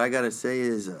 What I gotta say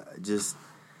is just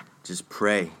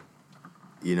pray.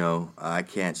 I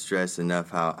can't stress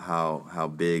enough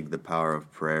how big the power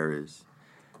of prayer is,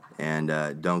 and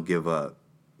don't give up,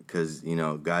 because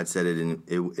God said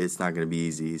it's not going to be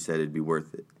easy. He said it'd be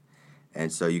worth it,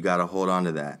 and so you got to hold on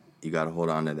to that. You got to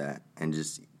hold on to that, and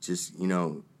just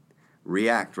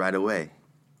react right away.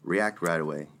 React right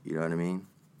away. You know what I mean?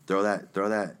 Throw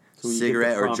that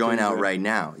cigarette or joint out right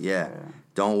now. Yeah.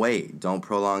 Don't wait. Don't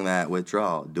prolong that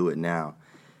withdrawal. Do it now.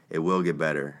 It will get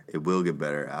better. It will get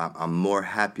better. I'm more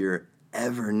happier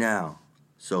ever now,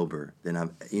 sober,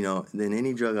 than than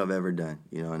any drug I've ever done.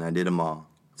 And I did them all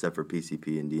except for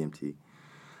PCP and DMT.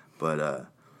 But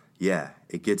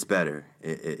it gets better.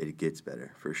 It gets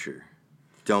better for sure.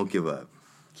 Don't give up.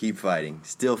 Keep fighting.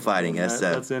 Still fighting. SF.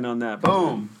 That's in on that.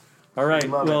 Boom. All right.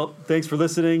 Well, thanks for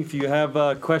listening. If you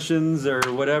have questions or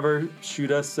whatever,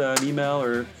 shoot us an email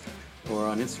or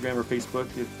on Instagram or Facebook.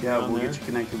 We'll get you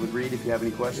connected with Reed if you have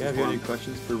any questions. Yeah, if you have any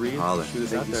questions for Reed, shoot us out there.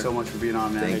 Thank you so much for being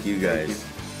on, man. Thank you, guys.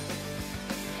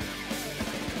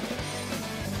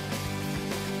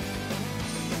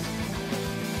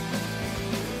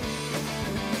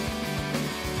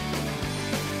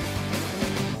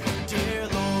 Dear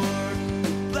Lord,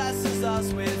 who blesses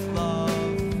us with love,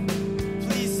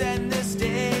 please send this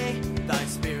day thy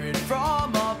spirit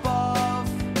from above,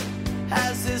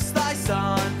 as this thy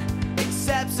son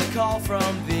accepts a call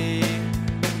from thee.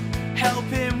 Help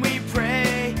him, we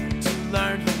pray, to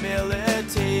learn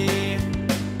humility.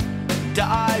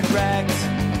 Direct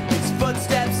his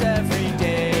footsteps every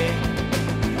day,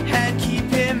 and keep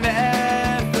him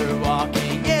ever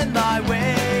walking in thy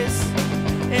ways.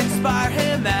 Inspire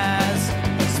him as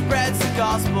he spreads the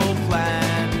gospel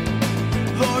plan.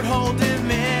 Lord, hold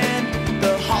him in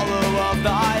the hollow of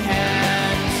thy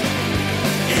hand.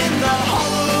 In the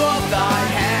hollow of thy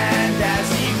hand,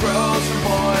 as he grows from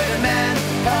boy to man,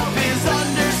 help his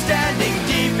understanding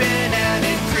deepen and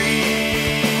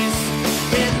increase.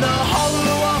 In the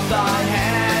hollow of thy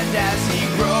hand, as he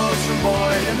grows from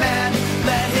boy to man,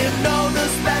 let him know the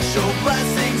special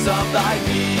blessings of thy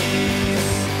peace.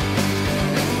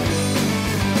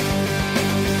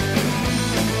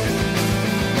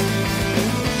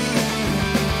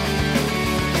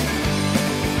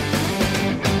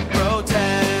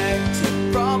 Protect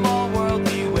from all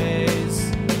worldly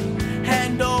ways,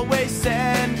 and always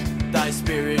send thy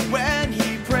spirit when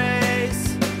he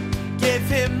prays. Give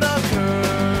him the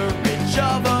courage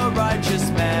of a righteous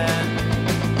man.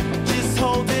 Just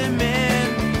hold him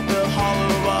in the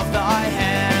hollow of thy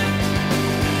hand.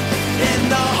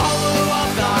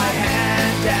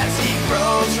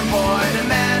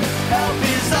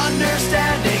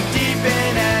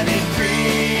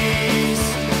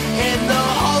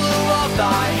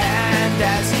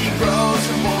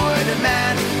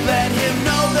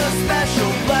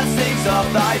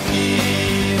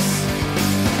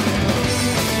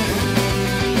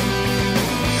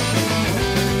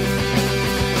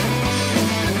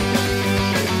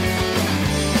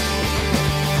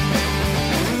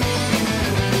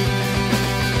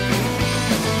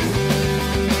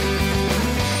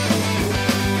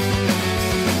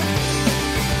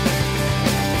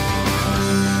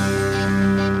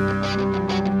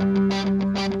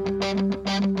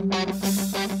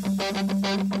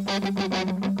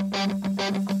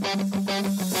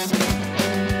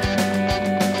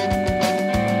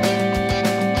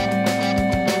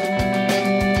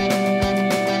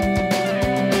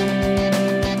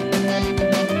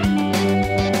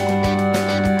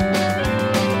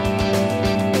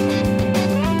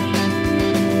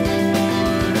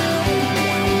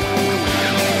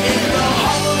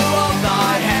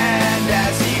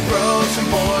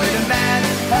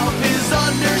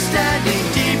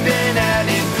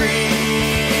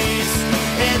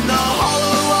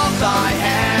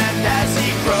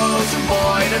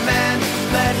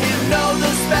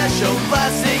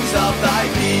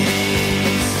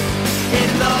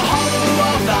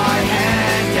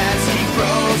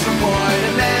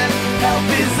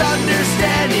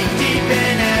 standing